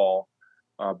off the ball.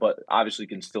 But obviously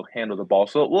can still handle the ball.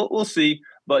 So we'll see.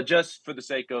 But just for the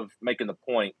sake of making the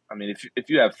point, I mean, if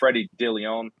you have Freddie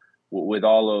DeLeon with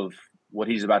all of what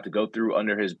he's about to go through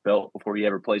under his belt before he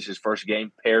ever plays his first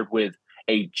game, paired with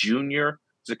a junior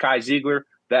Zakai Ziegler,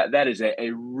 that is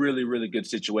a really, really good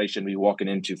situation to be walking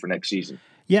into for next season.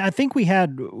 Yeah, I think we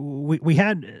had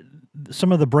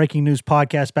some of the breaking news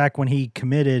podcasts back when he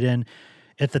committed, and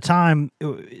at the time,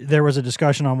 there was a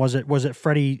discussion on was it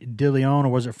Freddie DeLeon or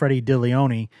was it Freddie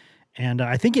DeLeone? And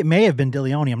I think it may have been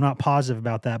DeLeone. I'm not positive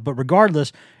about that. But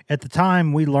regardless, at the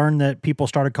time, we learned that people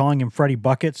started calling him Freddie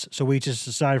Buckets. So we just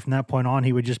decided from that point on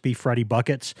he would just be Freddie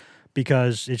Buckets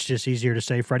because it's just easier to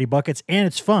say Freddie Buckets. And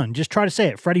it's fun. Just try to say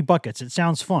it, Freddie Buckets. It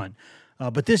sounds fun.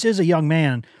 But this is a young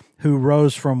man who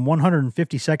rose from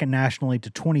 152nd nationally to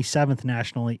 27th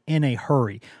nationally in a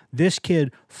hurry. This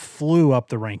kid flew up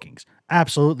the rankings.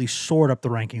 Absolutely soared up the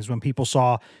rankings when people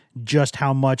saw just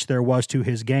how much there was to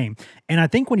his game. And I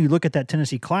think when you look at that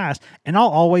Tennessee class, and I'll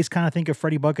always kind of think of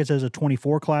Freddie Buckets as a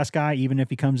 24 class guy, even if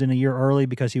he comes in a year early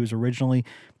because he was originally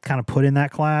kind of put in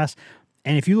that class.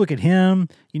 And if you look at him,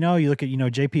 you look at,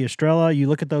 JP Estrella, you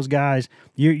look at those guys,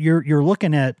 you're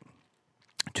looking at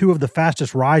two of the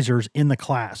fastest risers in the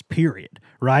class, period,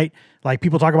 right? Like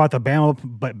people talk about the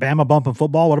Bama bump in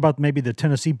football. What about maybe the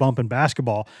Tennessee bump in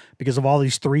basketball? Because of all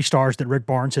these 3 stars that Rick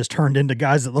Barnes has turned into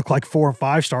guys that look like 4 or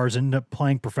 5 stars and end up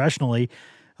playing professionally.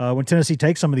 When Tennessee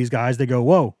takes some of these guys, they go,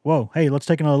 whoa, hey, let's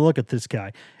take another look at this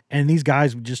guy. And these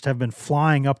guys just have been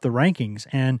flying up the rankings.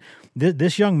 And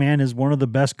this young man is one of the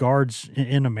best guards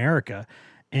in America.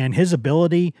 And his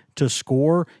ability to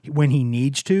score when he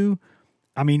needs to,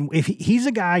 I mean, if he's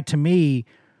a guy to me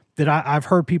that I've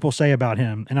heard people say about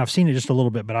him, and I've seen it just a little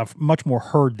bit, but I've much more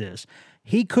heard this.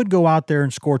 He could go out there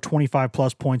and score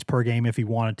 25-plus points per game if he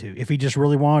wanted to, if he just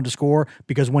really wanted to score,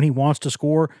 because when he wants to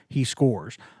score, he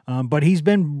scores. But he's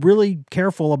been really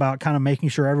careful about kind of making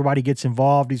sure everybody gets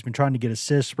involved. He's been trying to get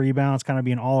assists, rebounds, kind of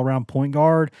be an all-around point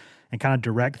guard and kind of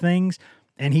direct things.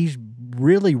 And he's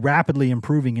really rapidly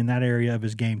improving in that area of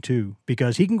his game too,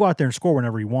 because he can go out there and score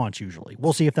whenever he wants usually.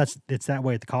 We'll see if it's that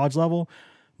way at the college level,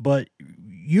 but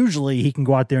usually he can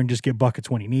go out there and just get buckets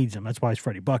when he needs them. That's why he's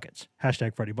Freddie Buckets,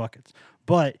 # Freddie Buckets.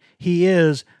 But he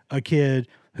is a kid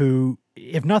who,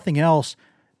 if nothing else,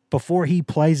 before he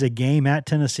plays a game at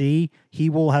Tennessee, he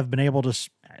will have been able to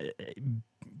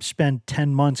spend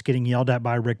 10 months getting yelled at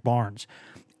by Rick Barnes.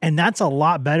 And that's a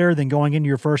lot better than going into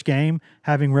your first game,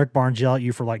 having Rick Barnes yell at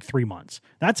you for like 3 months.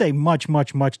 That's a much,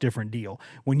 much, much different deal.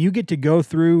 When you get to go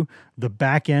through the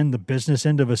back end, the business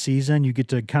end of a season, you get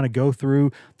to kind of go through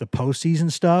the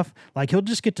postseason stuff. Like he'll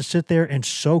just get to sit there and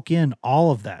soak in all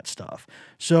of that stuff.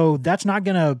 So that's not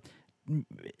going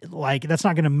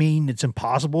to mean it's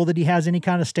impossible that he has any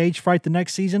kind of stage fright the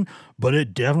next season, but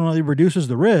it definitely reduces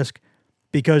the risk.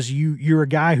 Because you're a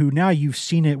guy who now you've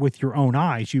seen it with your own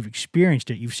eyes. You've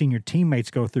experienced it. You've seen your teammates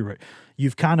go through it.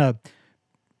 You've kind of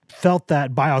felt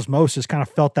that by osmosis, kind of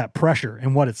felt that pressure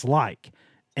and what it's like.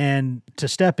 And to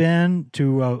step in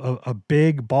to a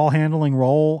big ball handling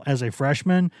role as a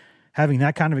freshman, having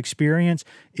that kind of experience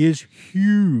is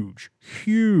huge,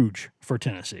 huge for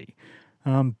Tennessee.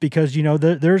 Because,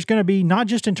 there's going to be not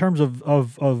just in terms of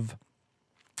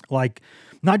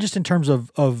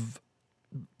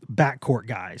backcourt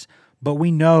guys, but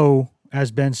we know, as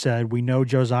Ben said, we know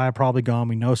Josiah probably gone.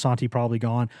 We know Santi probably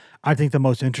gone. I think the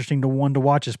most interesting one to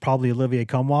watch is probably Olivier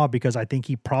Nkamhoua, because I think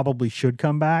he probably should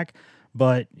come back.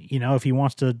 But, if he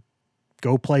wants to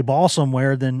go play ball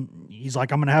somewhere, then he's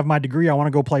like, I'm going to have my degree. I want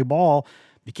to go play ball.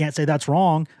 You can't say that's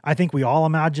wrong. I think we all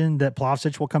imagine that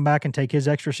Plavsic will come back and take his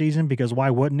extra season because why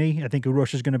wouldn't he? I think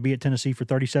Uroš is going to be at Tennessee for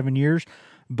 37 years.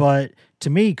 But to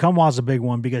me, Kumwa's a big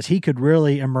one because he could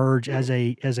really emerge as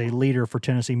a leader for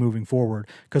Tennessee moving forward.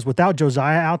 Because without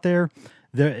Josiah out there,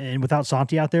 and without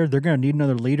Santi out there, they're going to need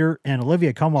another leader. And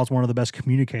Olivier Kumwa is one of the best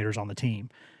communicators on the team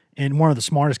and one of the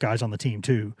smartest guys on the team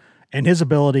too. And his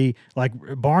ability, like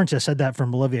Barnes has said that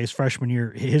from Olivier's freshman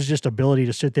year, his just ability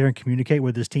to sit there and communicate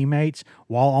with his teammates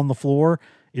while on the floor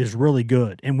is really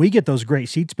good. And we get those great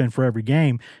seat spin for every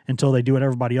game until they do what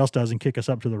everybody else does and kick us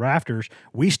up to the rafters.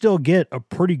 We still get a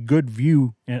pretty good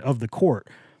view of the court.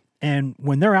 And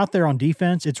when they're out there on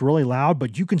defense, it's really loud,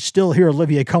 but you can still hear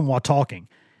Olivier Kumwa talking.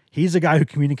 He's a guy who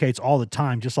communicates all the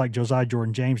time, just like Josiah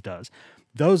Jordan-James does.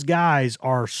 Those guys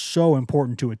are so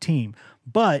important to a team.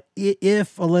 But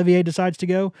if Olivier decides to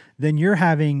go, then you're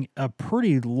having a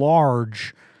pretty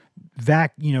large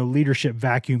leadership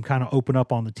vacuum kind of open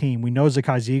up on the team. We know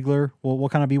Zakai Ziegler will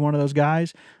kind of be one of those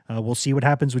guys. We'll see what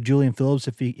happens with Julian Phillips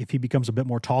if he becomes a bit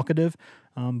more talkative.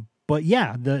 But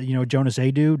yeah, Jonas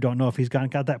Adu, don't know if he's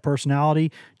got that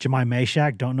personality. Jemai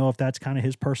Meshack, don't know if that's kind of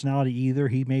his personality either.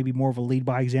 He may be more of a lead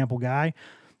by example guy.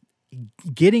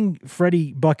 Getting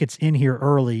Freddie Buckets in here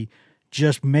early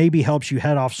just maybe helps you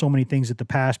head off so many things at the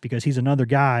pass because he's another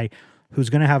guy who's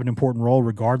going to have an important role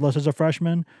regardless as a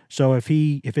freshman. So if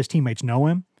his teammates know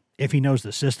him, if he knows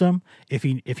the system, if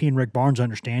he and Rick Barnes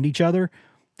understand each other,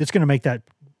 that's going to make that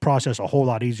process a whole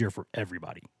lot easier for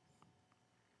everybody.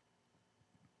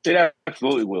 It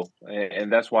absolutely will.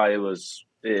 And that's why it was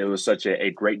such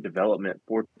a great development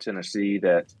for Tennessee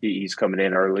that he's coming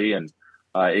in early, and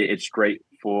it's great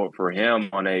for him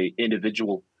on a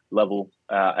individual level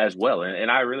as well.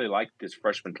 And I really like this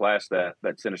freshman class that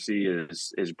Tennessee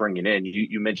is bringing in.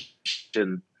 You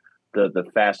mentioned the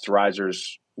fast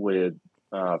risers with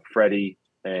Freddie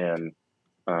and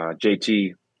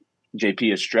JP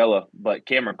Estrella, but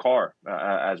Cameron Carr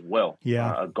as well.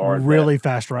 Yeah, a guard really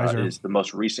fast riser. Is the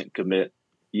most recent commit.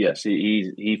 Yes,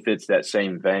 he fits that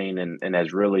same vein and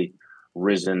has really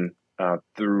risen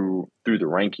through the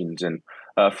rankings. And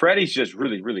Freddie's just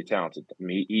really, really talented. I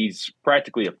mean, he's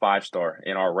practically a 5-star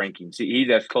in our rankings. He's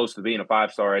as close to being a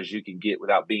 5-star as you can get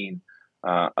without being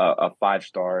a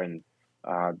 5-star. And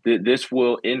this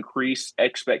will increase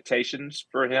expectations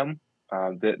for him.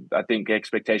 I think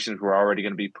expectations were already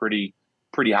going to be pretty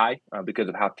high because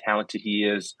of how talented he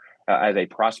is as a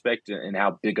prospect and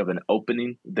how big of an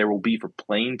opening there will be for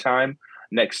playing time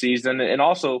next season. And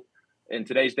also, in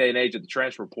today's day and age of the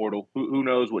transfer portal, who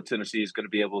knows what Tennessee is going to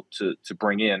be able to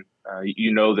bring in.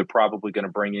 They're probably going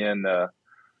to bring in,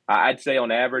 I'd say on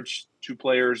average, 2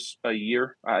 players a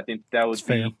year. I think that would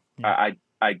be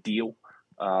ideal.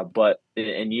 But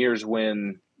in years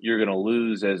when you're going to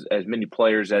lose as many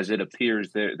players as it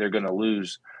appears they're going to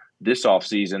lose this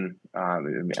offseason,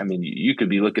 I mean, you could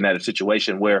be looking at a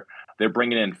situation where they're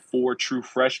bringing in 4 true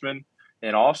freshmen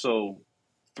and also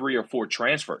 3 or 4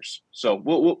 transfers. So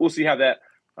we'll see how that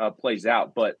plays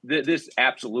out. But this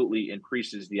absolutely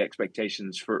increases the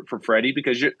expectations for Freddie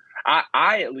because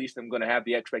I at least am going to have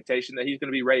the expectation that he's going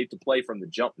to be ready to play from the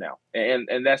jump now.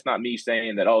 And that's not me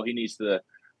saying that, he needs to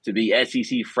be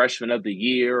SEC Freshman of the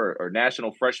Year or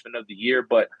National Freshman of the Year.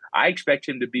 But I expect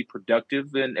him to be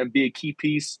productive and be a key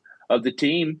piece of the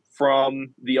team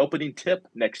from the opening tip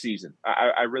next season.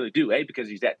 I really do. A, because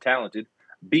he's that talented.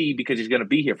 B, because he's going to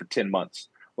be here for 10 months.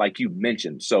 Like you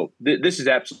mentioned. So this is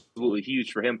absolutely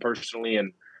huge for him personally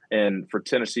and for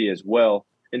Tennessee as well.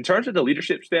 In terms of the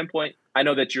leadership standpoint, I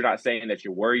know that you're not saying that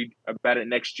you're worried about it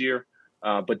next year,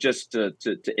 but just to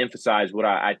emphasize what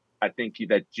I think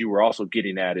that you were also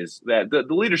getting at is that the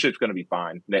leadership's going to be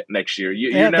fine next year.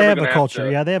 They have a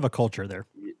culture. They have a culture there.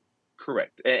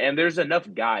 Correct. And there's enough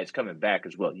guys coming back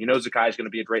as well. Zakai's going to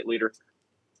be a great leader.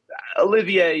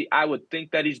 Olivier, I would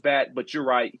think that he's back, but you're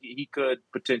right. He could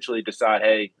potentially decide,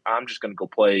 hey, I'm just going to go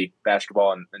play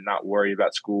basketball and not worry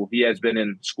about school. He has been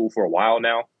in school for a while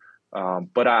now.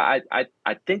 But I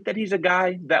think that he's a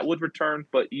guy that would return,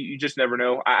 but you just never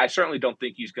know. I certainly don't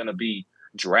think he's going to be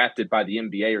drafted by the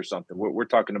NBA or something. We're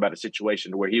talking about a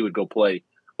situation where he would go play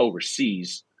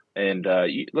overseas. And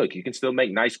you can still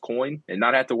make nice coin and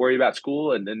not have to worry about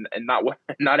school and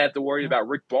not have to worry about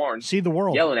Rick Barnes see the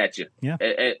world yelling at you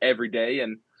every day.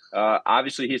 And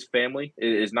obviously his family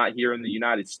is not here in the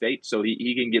United States, so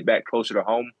he can get back closer to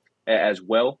home as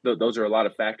well. Those are a lot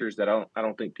of factors that I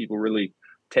don't think people really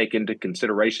take into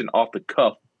consideration off the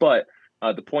cuff. But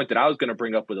the point that I was going to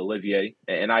bring up with Olivier,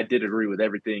 and I did agree with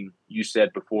everything you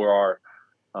said before our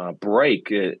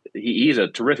break, he's a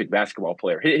terrific basketball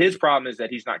player. His problem is that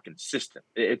he's not consistent.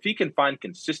 If he can find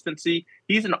consistency,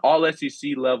 he's an all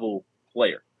SEC level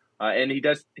player. And he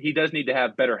does need to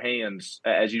have better hands,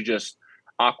 as you just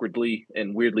awkwardly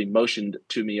and weirdly motioned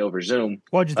to me over Zoom.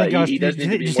 What did you think?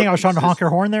 Did you think I was trying to honk your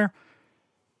horn there?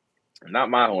 Not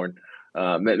my horn.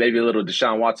 Maybe a little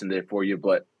Deshaun Watson there for you,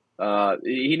 but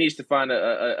he needs to find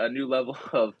a new level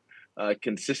of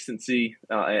consistency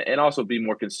and also be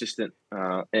more consistent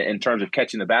in terms of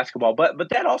catching the basketball. But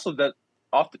that also, that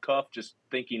off the cuff, just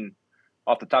thinking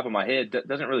off the top of my head,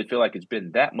 doesn't really feel like it's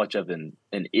been that much of an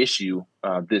issue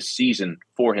this season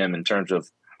for him in terms of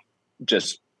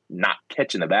just not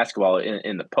catching the basketball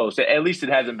in the post. At least it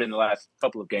hasn't been the last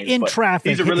couple of games. In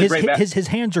traffic, he's a really great his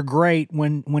hands are great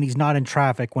when he's not in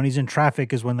traffic. When he's in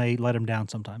traffic is when they let him down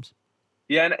sometimes.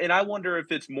 Yeah, and I wonder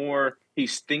if it's more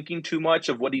he's thinking too much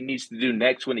of what he needs to do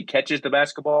next when he catches the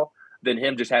basketball than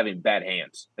him just having bad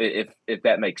hands, if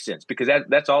that makes sense. Because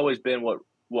that's always been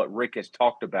what Rick has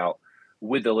talked about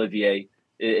with Olivier,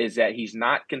 is that he's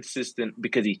not consistent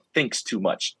because he thinks too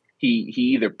much. He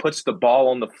either puts the ball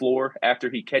on the floor after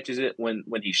he catches it when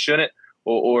he shouldn't,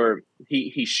 or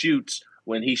he shoots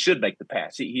when he should make the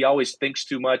pass. He always thinks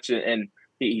too much, and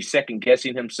he's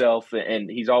second-guessing himself,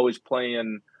 and he's always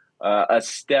playing a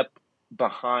step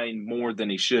behind more than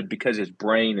he should because his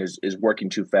brain is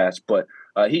working too fast. But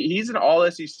he's an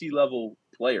all-SEC level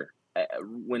player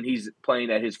when he's playing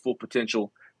at his full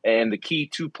potential, and the key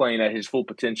to playing at his full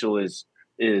potential is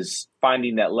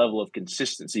finding that level of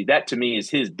consistency. That, to me, is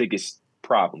his biggest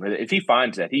problem. If he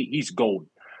finds that, he's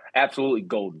golden, absolutely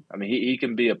golden. I mean, he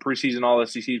can be a preseason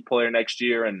All-SEC player next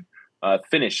year and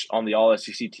finish on the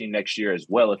All-SEC team next year as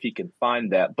well if he can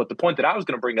find that. But the point that I was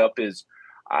going to bring up is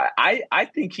I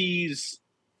think he's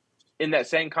in that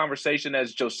same conversation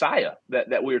as Josiah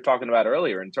that we were talking about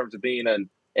earlier in terms of being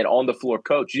an on-the-floor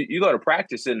coach. You go to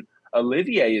practice, and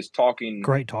Olivier is talking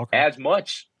great talker as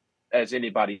much as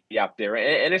anybody out there.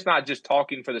 And it's not just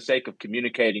talking for the sake of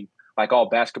communicating like all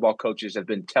basketball coaches have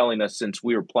been telling us since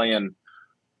we were playing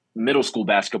middle school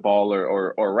basketball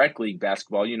or rec league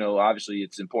basketball. You know, obviously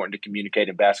it's important to communicate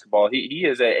in basketball. He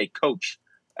is a coach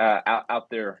out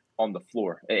there on the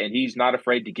floor, and he's not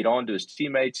afraid to get on to his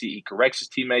teammates. He corrects his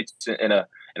teammates in a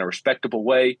respectable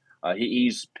way.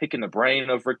 He's picking the brain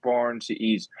of Rick Barnes.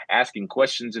 He's asking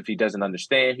questions if he doesn't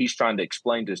understand. He's trying to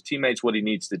explain to his teammates what he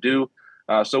needs to do.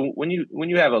 So when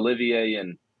you have Olivier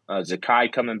and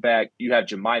Zakai coming back, you have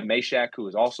Jemai Meshack, who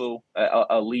is also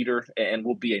a leader and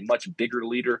will be a much bigger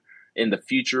leader in the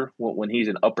future when he's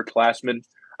an upperclassman.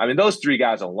 I mean, those three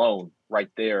guys alone right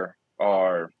there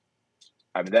are –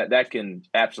 I mean, that can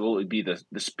absolutely be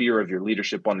the spear of your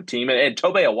leadership on the team. And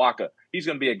Tobe Awaka, he's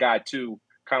going to be a guy too,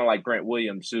 kind of like Grant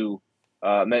Williams, who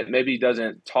maybe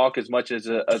doesn't talk as much as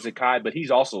Zakai, but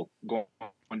he's also going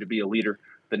to be a leader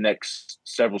the next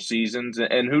several seasons.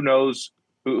 And who knows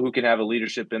who can have a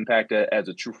leadership impact as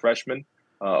a true freshman,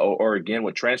 or again,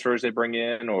 what transfers they bring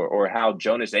in, or how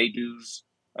Jonas Adu's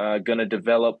going to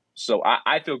develop. So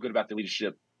I feel good about the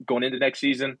leadership going into next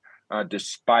season,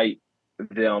 despite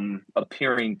them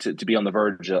appearing to be on the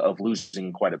verge of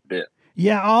losing quite a bit.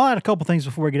 Yeah, I'll add a couple things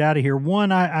before we get out of here.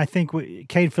 One, I think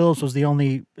Cade Phillips was the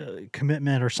only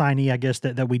commitment or signee, I guess,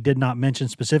 that we did not mention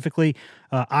specifically.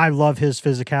 I love his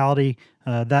physicality.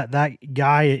 That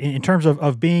guy, in terms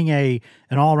of being an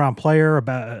all-around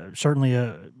player, certainly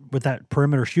with that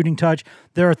perimeter shooting touch,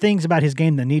 there are things about his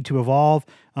game that need to evolve.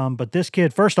 But this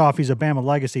kid, first off, he's a Bama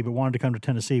legacy, but wanted to come to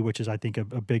Tennessee, which is, I think, a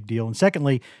big deal. And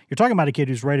secondly, you're talking about a kid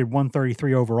who's rated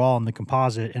 133 overall in the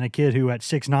composite, and a kid who at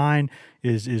 6'9"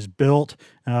 is built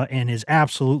and is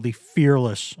absolutely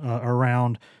fearless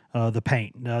around the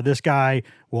paint. This guy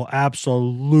will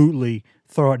absolutely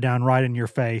throw it down right in your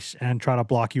face and try to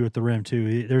block you at the rim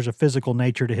too. There's a physical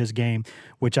nature to his game,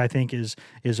 which I think is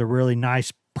a really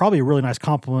nice, probably a really nice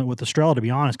compliment with Estrella, to be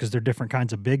honest, because they're different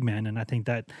kinds of big men, and I think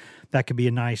that could be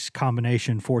a nice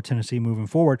combination for Tennessee moving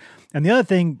forward. And the other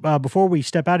thing, before we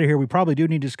step out of here, we probably do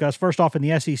need to discuss, first off, in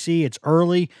the SEC, it's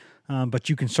early, but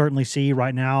you can certainly see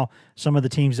right now some of the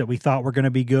teams that we thought were going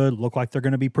to be good look like they're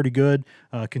going to be pretty good.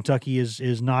 Kentucky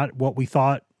is not what we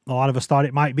thought. A lot of us thought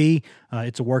it might be.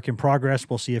 It's a work in progress.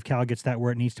 We'll see if Cal gets that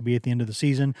where it needs to be at the end of the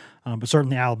season. But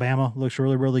certainly Alabama looks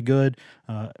really, really good.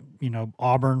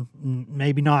 Auburn,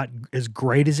 maybe not as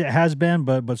great as it has been,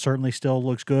 but certainly still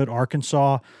looks good.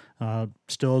 Arkansas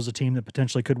still is a team that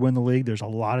potentially could win the league. There's a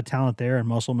lot of talent there, and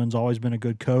Musselman's always been a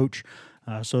good coach.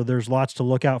 So there's lots to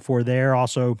look out for there.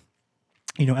 Also,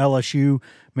 LSU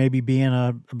maybe being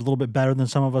a little bit better than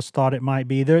some of us thought it might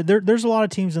be. There's a lot of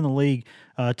teams in the league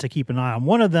to keep an eye on.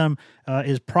 One of them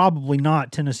is probably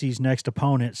not Tennessee's next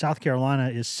opponent. South Carolina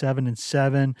is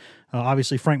 7-7.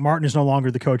 Obviously, Frank Martin is no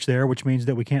longer the coach there, which means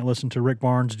that we can't listen to Rick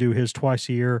Barnes do his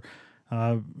twice-a-year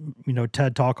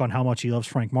TED Talk on how much he loves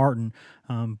Frank Martin.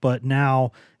 But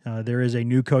now there is a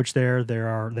new coach there. They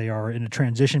are in a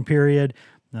transition period.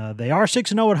 They are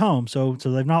 6-0 at home, so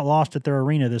they've not lost at their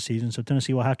arena this season. So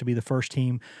Tennessee will have to be the first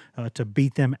team to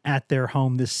beat them at their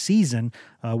home this season,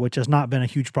 which has not been a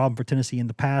huge problem for Tennessee in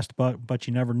the past. But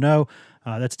you never know.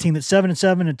 That's a team that's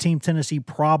 7-7, a team Tennessee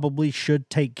probably should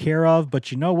take care of.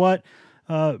 But you know what?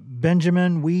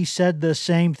 Benjamin, we said the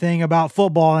same thing about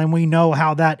football, and we know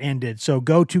how that ended. So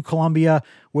go to Columbia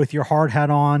with your hard hat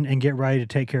on and get ready to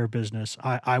take care of business,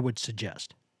 I would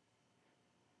suggest.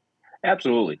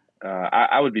 Absolutely.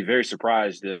 I would be very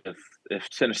surprised if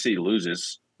Tennessee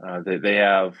loses. They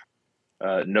have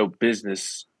no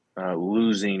business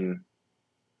losing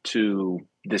to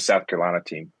this South Carolina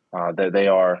team. They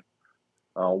are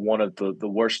one of the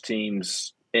worst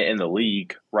teams in the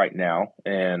league right now,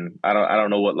 and I don't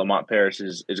know what Lamont Paris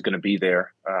is going to be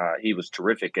there. He was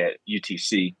terrific at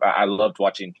UTC. I loved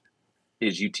watching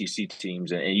his UTC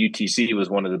teams, and UTC was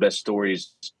one of the best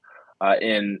stories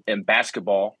in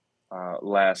basketball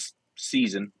last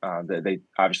season. They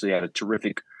obviously had a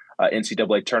terrific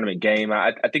NCAA tournament game.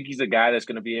 I think he's a guy that's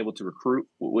going to be able to recruit,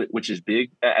 which is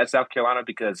big at South Carolina,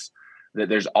 because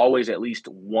there's always at least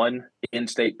one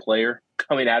in-state player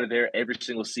coming out of there every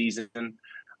single season.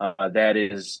 That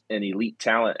is an elite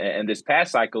talent. And this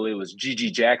past cycle, it was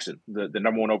G.G. Jackson, the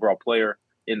number one overall player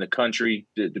in the country,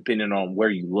 depending on where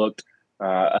you looked,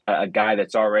 a guy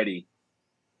that's already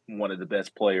one of the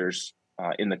best players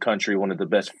in the country, one of the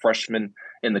best freshmen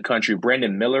in the country.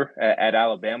 Brandon Miller at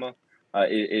Alabama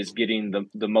is getting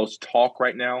the most talk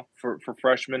right now for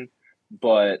freshmen,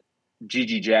 but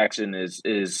G.G. Jackson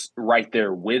is right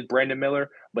there with Brandon Miller,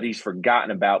 but he's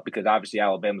forgotten about because obviously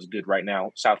Alabama's good right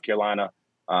now. South Carolina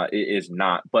is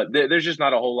not. But there's just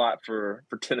not a whole lot for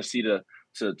Tennessee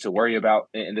to worry about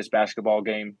in this basketball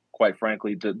game, quite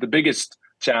frankly. The biggest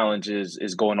challenge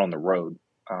is going on the road.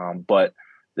 But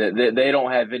they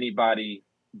don't have anybody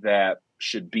that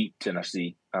should beat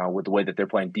Tennessee with the way that they're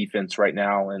playing defense right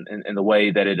now and the way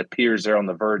that it appears they're on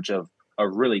the verge of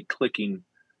really clicking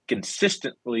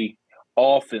consistently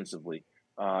offensively.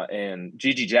 And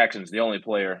G.G. Jackson's the only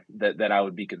player that I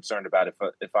would be concerned about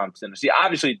if I'm Tennessee.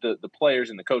 Obviously, the players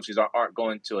and the coaches aren't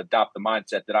going to adopt the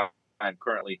mindset that I'm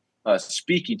currently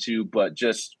speaking to, but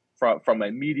just from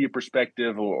a media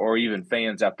perspective or even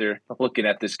fans out there looking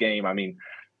at this game, I mean,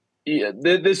 yeah,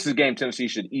 this is a game Tennessee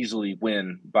should easily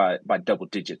win by double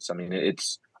digits. I mean,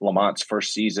 it's Lamont's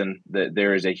first season.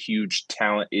 There is a huge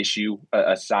talent issue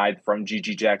aside from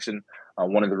G.G. Jackson.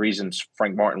 One of the reasons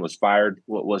Frank Martin was fired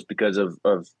was because of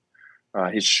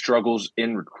his struggles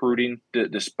in recruiting,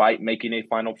 despite making a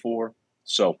Final Four.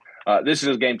 So this is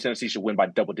a game Tennessee should win by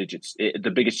double digits.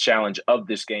 The biggest challenge of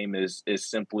this game is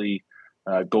simply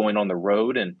going on the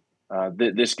road, and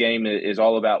this game is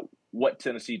all about what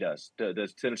Tennessee does.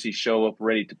 Does Tennessee show up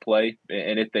ready to play?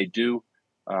 And if they do,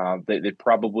 they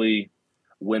probably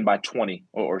win by 20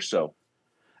 or so.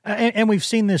 And we've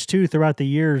seen this too throughout the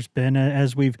years, Ben,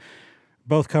 as we've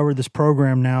both covered this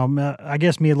program now. I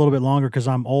guess me a little bit longer because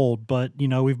I'm old, but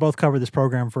we've both covered this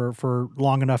program for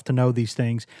long enough to know these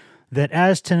things, that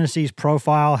as Tennessee's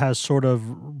profile has sort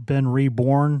of been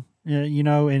reborn,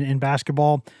 in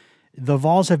basketball, the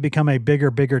Vols have become a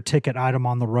bigger ticket item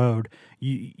on the road.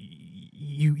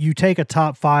 You take a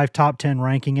top 5, top 10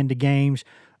 ranking into games,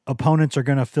 opponents are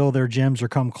going to fill their gyms or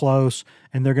come close,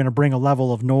 and they're going to bring a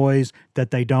level of noise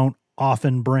that they don't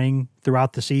often bring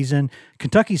throughout the season.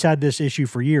 Kentucky's had this issue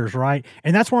for years, right?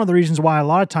 And that's one of the reasons why a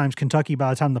lot of times Kentucky,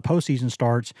 by the time the postseason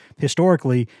starts,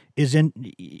 historically is in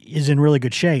really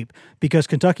good shape, because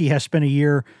Kentucky has spent a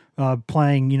year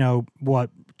playing, a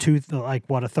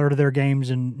third of their games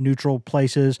in neutral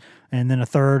places, and then a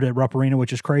third at Rupp Arena,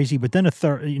 which is crazy, but then a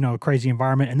third, a crazy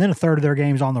environment, and then a third of their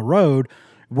games on the road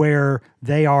where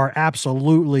they are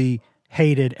absolutely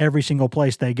hated every single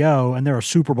place they go, and they're a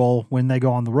Super Bowl when they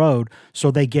go on the road. So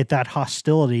they get that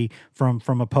hostility from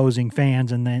opposing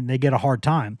fans, and then they get a hard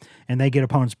time, and they get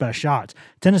opponents' best shots.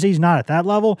 Tennessee's not at that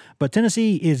level, but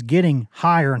Tennessee is getting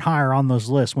higher and higher on those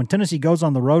lists. When Tennessee goes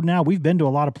on the road now, we've been to a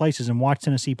lot of places and watched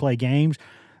Tennessee play games.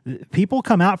 People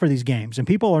come out for these games, and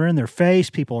people are in their face.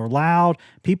 People are loud.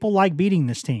 People like beating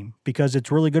this team because it's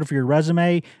really good for your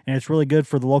resume, and it's really good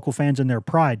for the local fans and their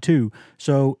pride too.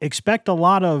 So expect a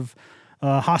lot of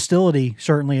hostility,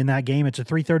 certainly, in that game. It's a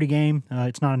 3:30 game.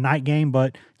 It's not a night game,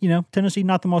 but Tennessee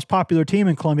not the most popular team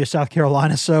in Columbia, South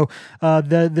Carolina. So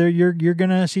you're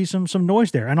going to see some noise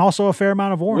there, and also a fair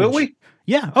amount of orange. Will we?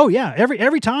 Yeah. Oh yeah.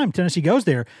 Every time Tennessee goes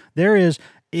there,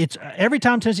 every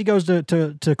time Tennessee goes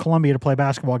to Columbia to play a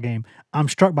basketball game, I'm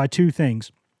struck by two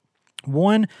things.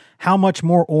 One, how much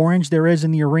more orange there is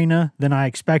in the arena than I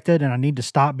expected, and I need to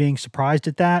stop being surprised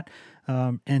at that.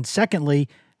 And secondly,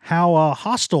 how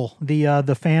hostile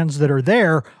the fans that are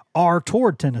there are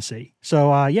toward Tennessee.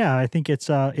 So I think it's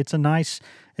good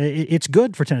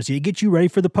for Tennessee. It gets you ready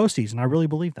for the postseason. I really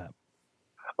believe that.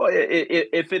 Well,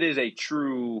 if it is a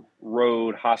true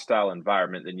road hostile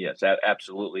environment, then yes,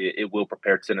 absolutely, it will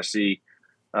prepare Tennessee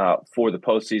for the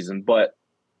postseason. But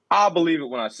I'll believe it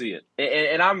when I see it,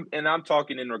 and I'm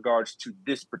talking in regards to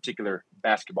this particular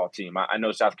basketball team. I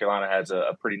know South Carolina has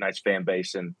a pretty nice fan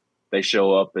base, and they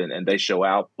show up and they show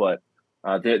out. But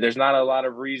there's not a lot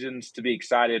of reasons to be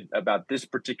excited about this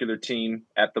particular team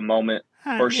at the moment.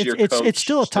 First year coach, it's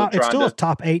still a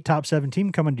top 8, top 7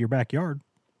 team coming to your backyard.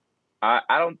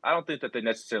 I don't think that they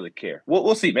necessarily care.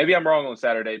 We'll see. Maybe I'm wrong on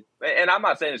Saturday, and I'm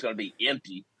not saying it's going to be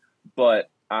empty, but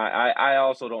I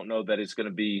also don't know that it's going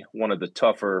to be one of the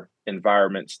tougher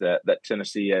environments that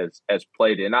Tennessee has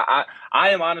played in.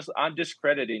 I'm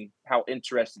discrediting how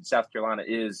interested South Carolina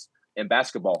is in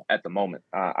basketball at the moment.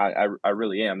 I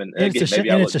really am. And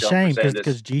again, it's a shame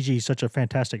because Gigi is such a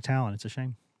fantastic talent. It's a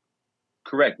shame.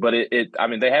 Correct. But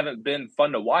they haven't been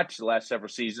fun to watch the last several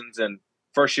seasons, and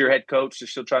first year head coach, they're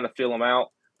still trying to feel them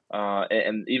out.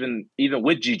 And even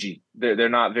with Gigi, they're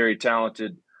not very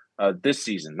talented this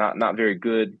season, not very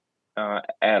good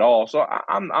at all. So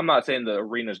I'm not saying the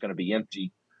arena is going to be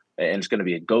empty and it's going to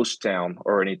be a ghost town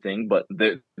or anything, but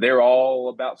they're all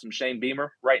about some Shane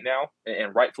Beamer right now,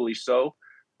 and rightfully so.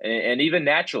 And even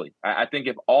naturally, I think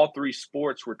if all three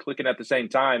sports were clicking at the same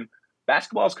time,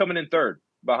 basketball is coming in third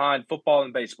behind football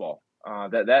and baseball.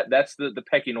 That's the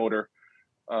pecking order.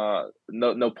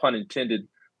 No pun intended.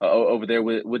 Over there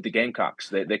with the Gamecocks,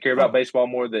 they care about baseball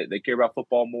more. They care about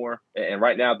football more, and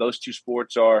right now those two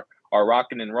sports are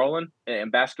rocking and rolling,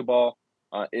 and basketball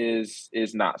is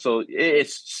not. So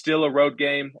it's still a road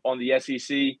game on the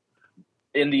SEC,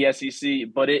 in the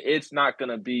SEC, but it's not going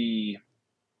to be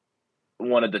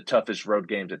one of the toughest road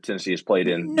games that Tennessee has played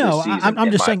in. No, this season,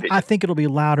 I'm just saying opinion. I think it'll be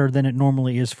louder than it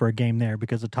normally is for a game there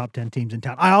because the top 10 teams in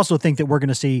town. I also think that we're going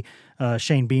to see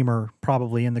Shane Beamer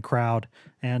probably in the crowd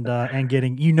and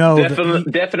getting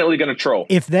definitely going to troll.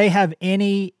 If they have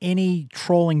any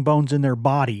trolling bones in their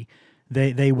body,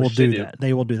 they will do that.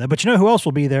 They will do that. But you know who else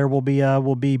will be there? Will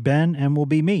be Ben and will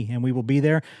be me, and we will be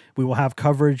there. We will have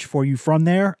coverage for you from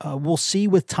there. We'll see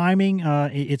with timing.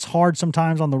 It's hard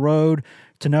sometimes on the road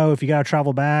to know if you got to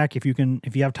travel back, if you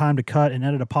have time to cut and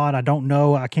edit a pod. I don't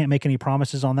know. I can't make any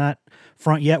promises on that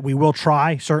front yet. We will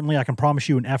try. Certainly, I can promise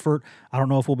you an effort. I don't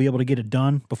know if we'll be able to get it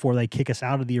done before they kick us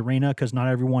out of the arena because not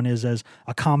everyone is as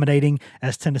accommodating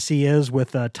as Tennessee is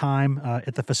with time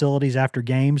at the facilities after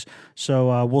games.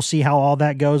 So we'll see how all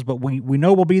that goes. But we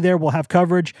know we'll be there. We'll have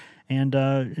coverage. And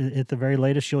at the very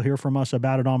latest, you'll hear from us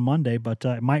about it on Monday. But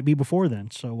it might be before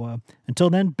then. So until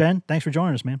then, Ben, thanks for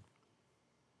joining us, man.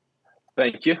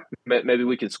 Thank you. Maybe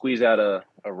we could squeeze out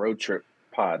a road trip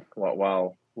pod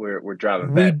while we're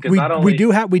driving back. We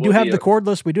do have the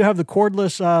cordless. We do have the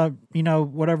cordless.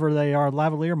 Whatever they are,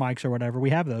 lavalier mics or whatever. We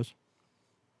have those.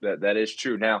 That is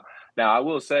true. Now I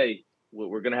will say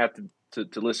we're going to have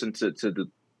to listen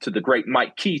to the great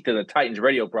Mike Keith and the Titans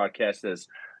radio broadcast as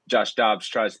Josh Dobbs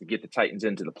tries to get the Titans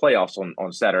into the playoffs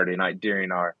on Saturday night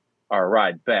during our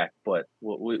ride back. But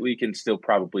we can still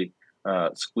probably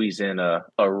squeeze in a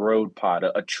road pod,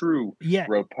 a true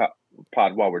road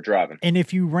pod while we're driving. And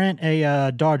if you rent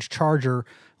a Dodge Charger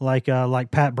like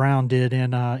Pat Brown did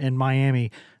in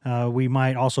Miami, we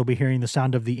might also be hearing the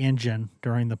sound of the engine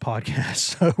during the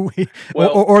podcast. So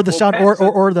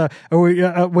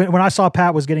when I saw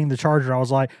Pat was getting the Charger, I was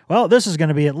like, well, this is going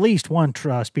to be at least one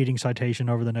speeding citation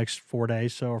over the next 4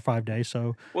 days, or 5 days.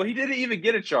 So he didn't even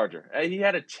get a Charger. He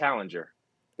had a Challenger.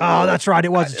 Oh, that's right.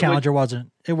 It was a Challenger,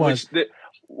 wasn't it? It was.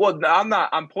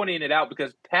 I'm pointing it out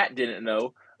because Pat didn't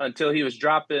know until he was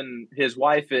dropping his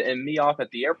wife and me off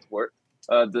at the airport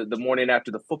the morning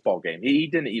after the football game. He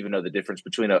didn't even know the difference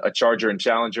between a Charger and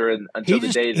Challenger until the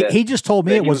day that he just told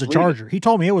me it was a Charger. He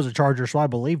told me it was a Charger, so I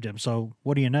believed him. So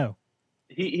what do you know?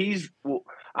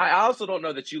 I also don't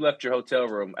know that you left your hotel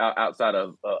room outside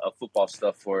of football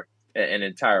stuff for an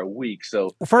entire week.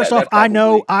 So first off, I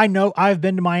know I've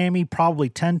been to Miami probably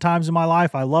 10 times in my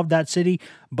life. I love that city,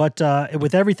 but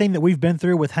with everything that we've been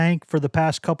through with Hank for the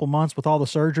past couple months, with all the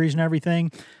surgeries and everything,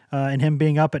 and him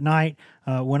being up at night,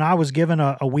 when I was given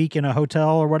a week in a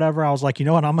hotel or whatever, I was like, you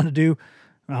know what I'm going to do?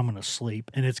 I'm going to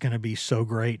sleep, and it's going to be so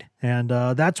great. And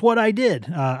that's what I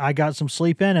did. I got some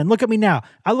sleep in, and look at me now.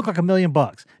 I look like $1 million.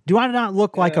 Do I not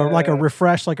look like a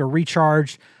refresh, like a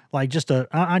recharged? Like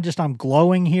I'm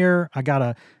glowing here. I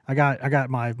got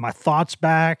my thoughts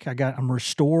back. I'm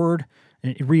restored,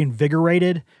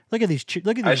 reinvigorated. Look at these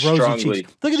rosy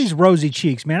cheeks. Look at these rosy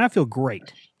cheeks, man. I feel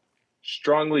great.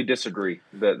 Strongly disagree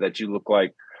that you look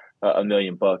like $1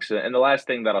 million. And the last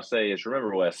thing that I'll say is,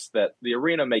 remember, Wes, that the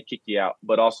arena may kick you out,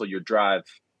 but also your drive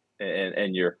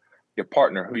and your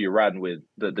partner who you're riding with,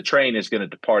 the train is going to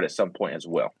depart at some point as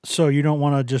well. So you don't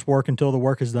want to just work until the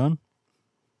work is done?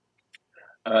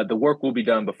 The work will be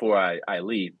done before I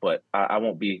leave, but I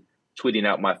won't be tweeting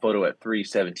out my photo at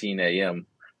 3:17 a.m.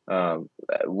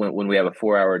 When we have a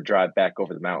 4-hour drive back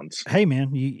over the mountains. Hey man,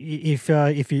 if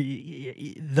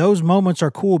those moments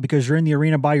are cool because you're in the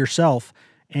arena by yourself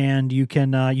and you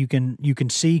can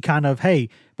see kind of, hey,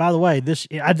 by the way,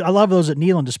 I love those at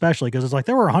Neyland especially because it's like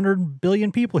there were 100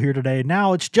 billion people here today, and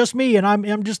now it's just me and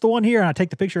I'm just the one here, and I take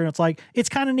the picture and it's like it's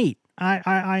kind of neat.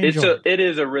 I enjoy it. It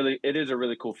is a really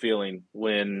cool feeling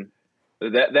when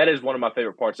that is one of my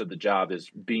favorite parts of the job, is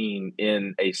being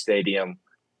in a stadium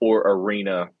or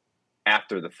arena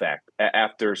after the fact,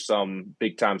 after some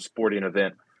big time sporting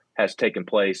event has taken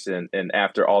place and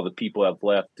after all the people have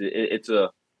left. It's a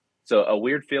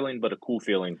weird feeling, but a cool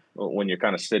feeling when you're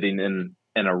kind of sitting in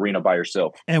an arena by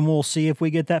yourself. And we'll see if we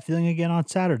get that feeling again on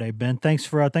Saturday. Ben, thanks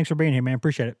for being here, man.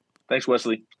 Appreciate it. Thanks,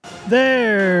 Wesley.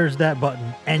 There's that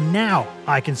button. And now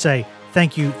I can say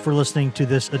thank you for listening to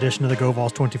this edition of the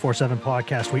GoVols 24/7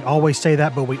 podcast. We always say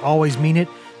that, but we always mean it.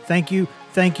 Thank you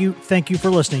for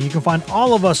listening. You can find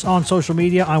all of us on social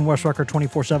media. I'm Wes Rucker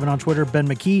 24/7 on Twitter. Ben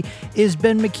McKee is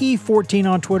Ben McKee 14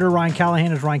 on Twitter. Ryan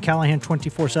Callahan is Ryan Callahan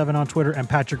 24/7 on Twitter. And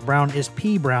Patrick Brown is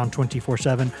P Brown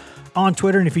 24/7 on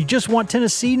Twitter. And if you just want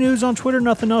Tennessee news on Twitter,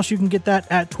 nothing else, you can get that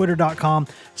at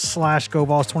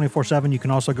twitter.com/GoVols247. You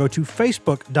can also go to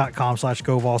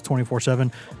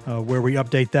facebook.com/GoVols247, where we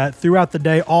update that throughout the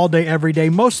day, all day, every day,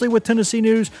 mostly with Tennessee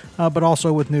news, but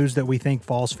also with news that we think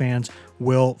Vols fans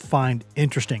will find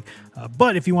interesting.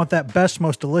 But if you want that best,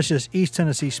 most delicious East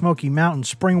Tennessee Smoky Mountain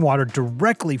spring water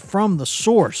directly from the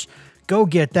source, go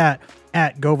get that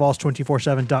at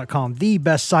GoVols247.com, the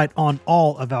best site on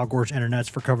all of Al Gore's internets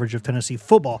for coverage of Tennessee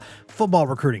football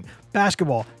recruiting,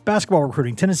 basketball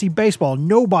recruiting, Tennessee baseball.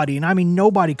 Nobody, and I mean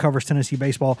nobody, covers Tennessee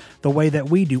baseball the way that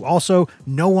we do. Also,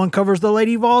 no one covers the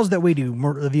Lady Vols that we do.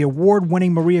 The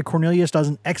award-winning Maria Cornelius does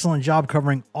an excellent job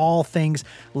covering all things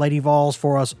Lady Vols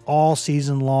for us all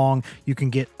season long. You can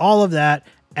get all of that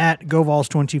at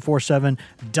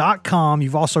GoVols247.com.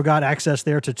 You've also got access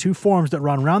there to 2 forums that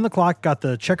run around the clock. Got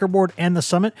the Checkerboard and the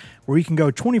Summit, where you can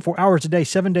go 24 hours a day,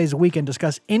 7 days a week, and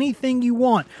discuss anything you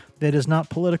want that is not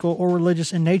political or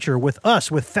religious in nature with us,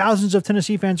 with thousands of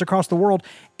Tennessee fans across the world,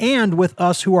 and with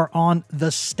us who are on the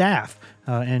staff.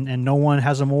 And no one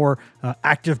has a more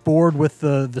active board with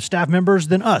the staff members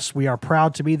than us. We are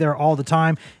proud to be there all the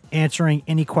time, answering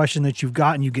any question that you've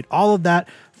got, and you get all of that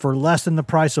for less than the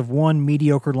price of one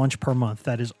mediocre lunch per month.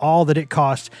 That is all that it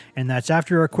costs, and that's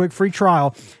after a quick free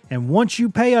trial. And once you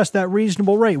pay us that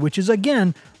reasonable rate, which is,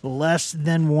 again, less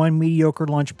than one mediocre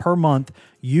lunch per month,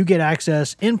 you get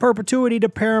access in perpetuity to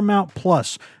Paramount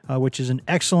Plus, which is an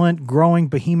excellent growing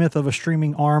behemoth of a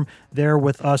streaming arm there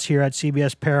with us here at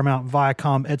CBS, Paramount,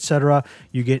 Viacom, etc.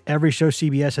 You get every show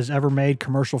CBS has ever made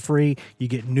commercial free. You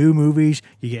get new movies.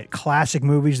 You get classic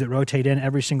movies that rotate in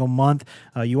every single month.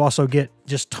 You also get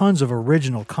just tons of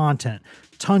original content,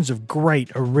 tons of great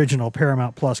original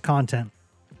Paramount Plus content.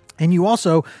 And you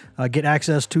also get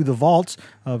access to the vaults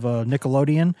of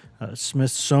Nickelodeon,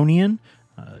 Smithsonian,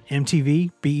 MTV,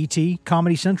 BET,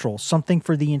 Comedy Central, something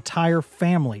for the entire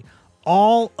family.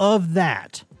 All of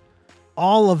that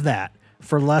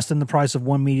for less than the price of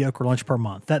one mediocre lunch per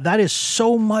month. That is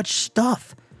so much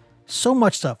stuff. So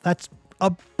much stuff. That's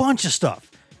a bunch of stuff.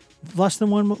 Less than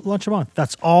one lunch a month.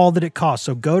 That's all that it costs.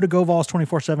 So go to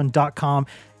GoVols247.com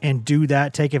and do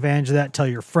that. Take advantage of that. Tell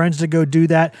your friends to go do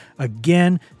that.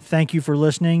 Again, thank you for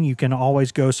listening. You can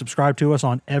always go subscribe to us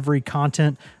on every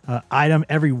content item.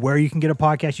 Everywhere you can get a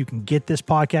podcast, you can get this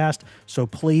podcast. So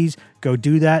please go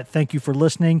do that. Thank you for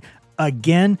listening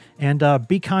again. And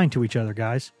be kind to each other,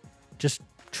 guys. Just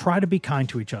try to be kind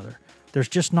to each other. There's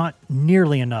just not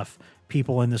nearly enough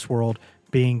people in this world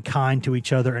being kind to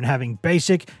each other and having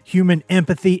basic human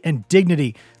empathy and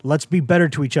dignity. Let's be better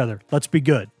to each other. Let's be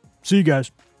good. See you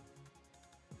guys.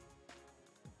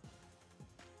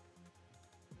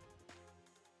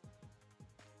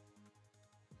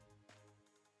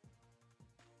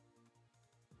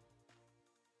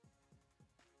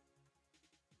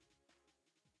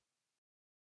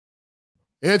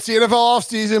 It's the NFL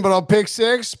offseason, but on Pick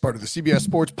Six, part of the CBS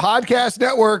Sports Podcast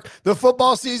Network, the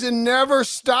football season never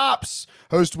stops.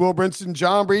 Host Will Brinson,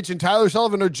 John Breach, and Tyler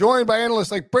Sullivan are joined by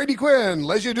analysts like Brady Quinn,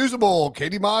 Lesia Dusable,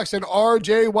 Katie Mox, and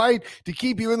RJ White to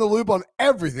keep you in the loop on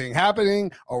everything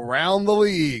happening around the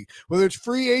league. Whether it's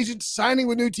free agents signing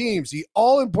with new teams, the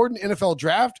all-important NFL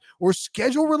draft, or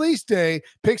schedule release day,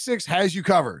 Pick Six has you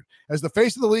covered. As the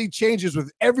face of the league changes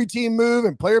with every team move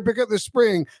and player pickup this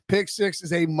spring, Pick Six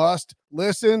is a must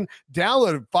listen.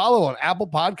 Download and follow on Apple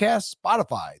Podcasts,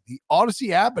 Spotify, the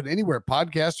Odyssey app, and anywhere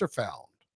podcasts are found.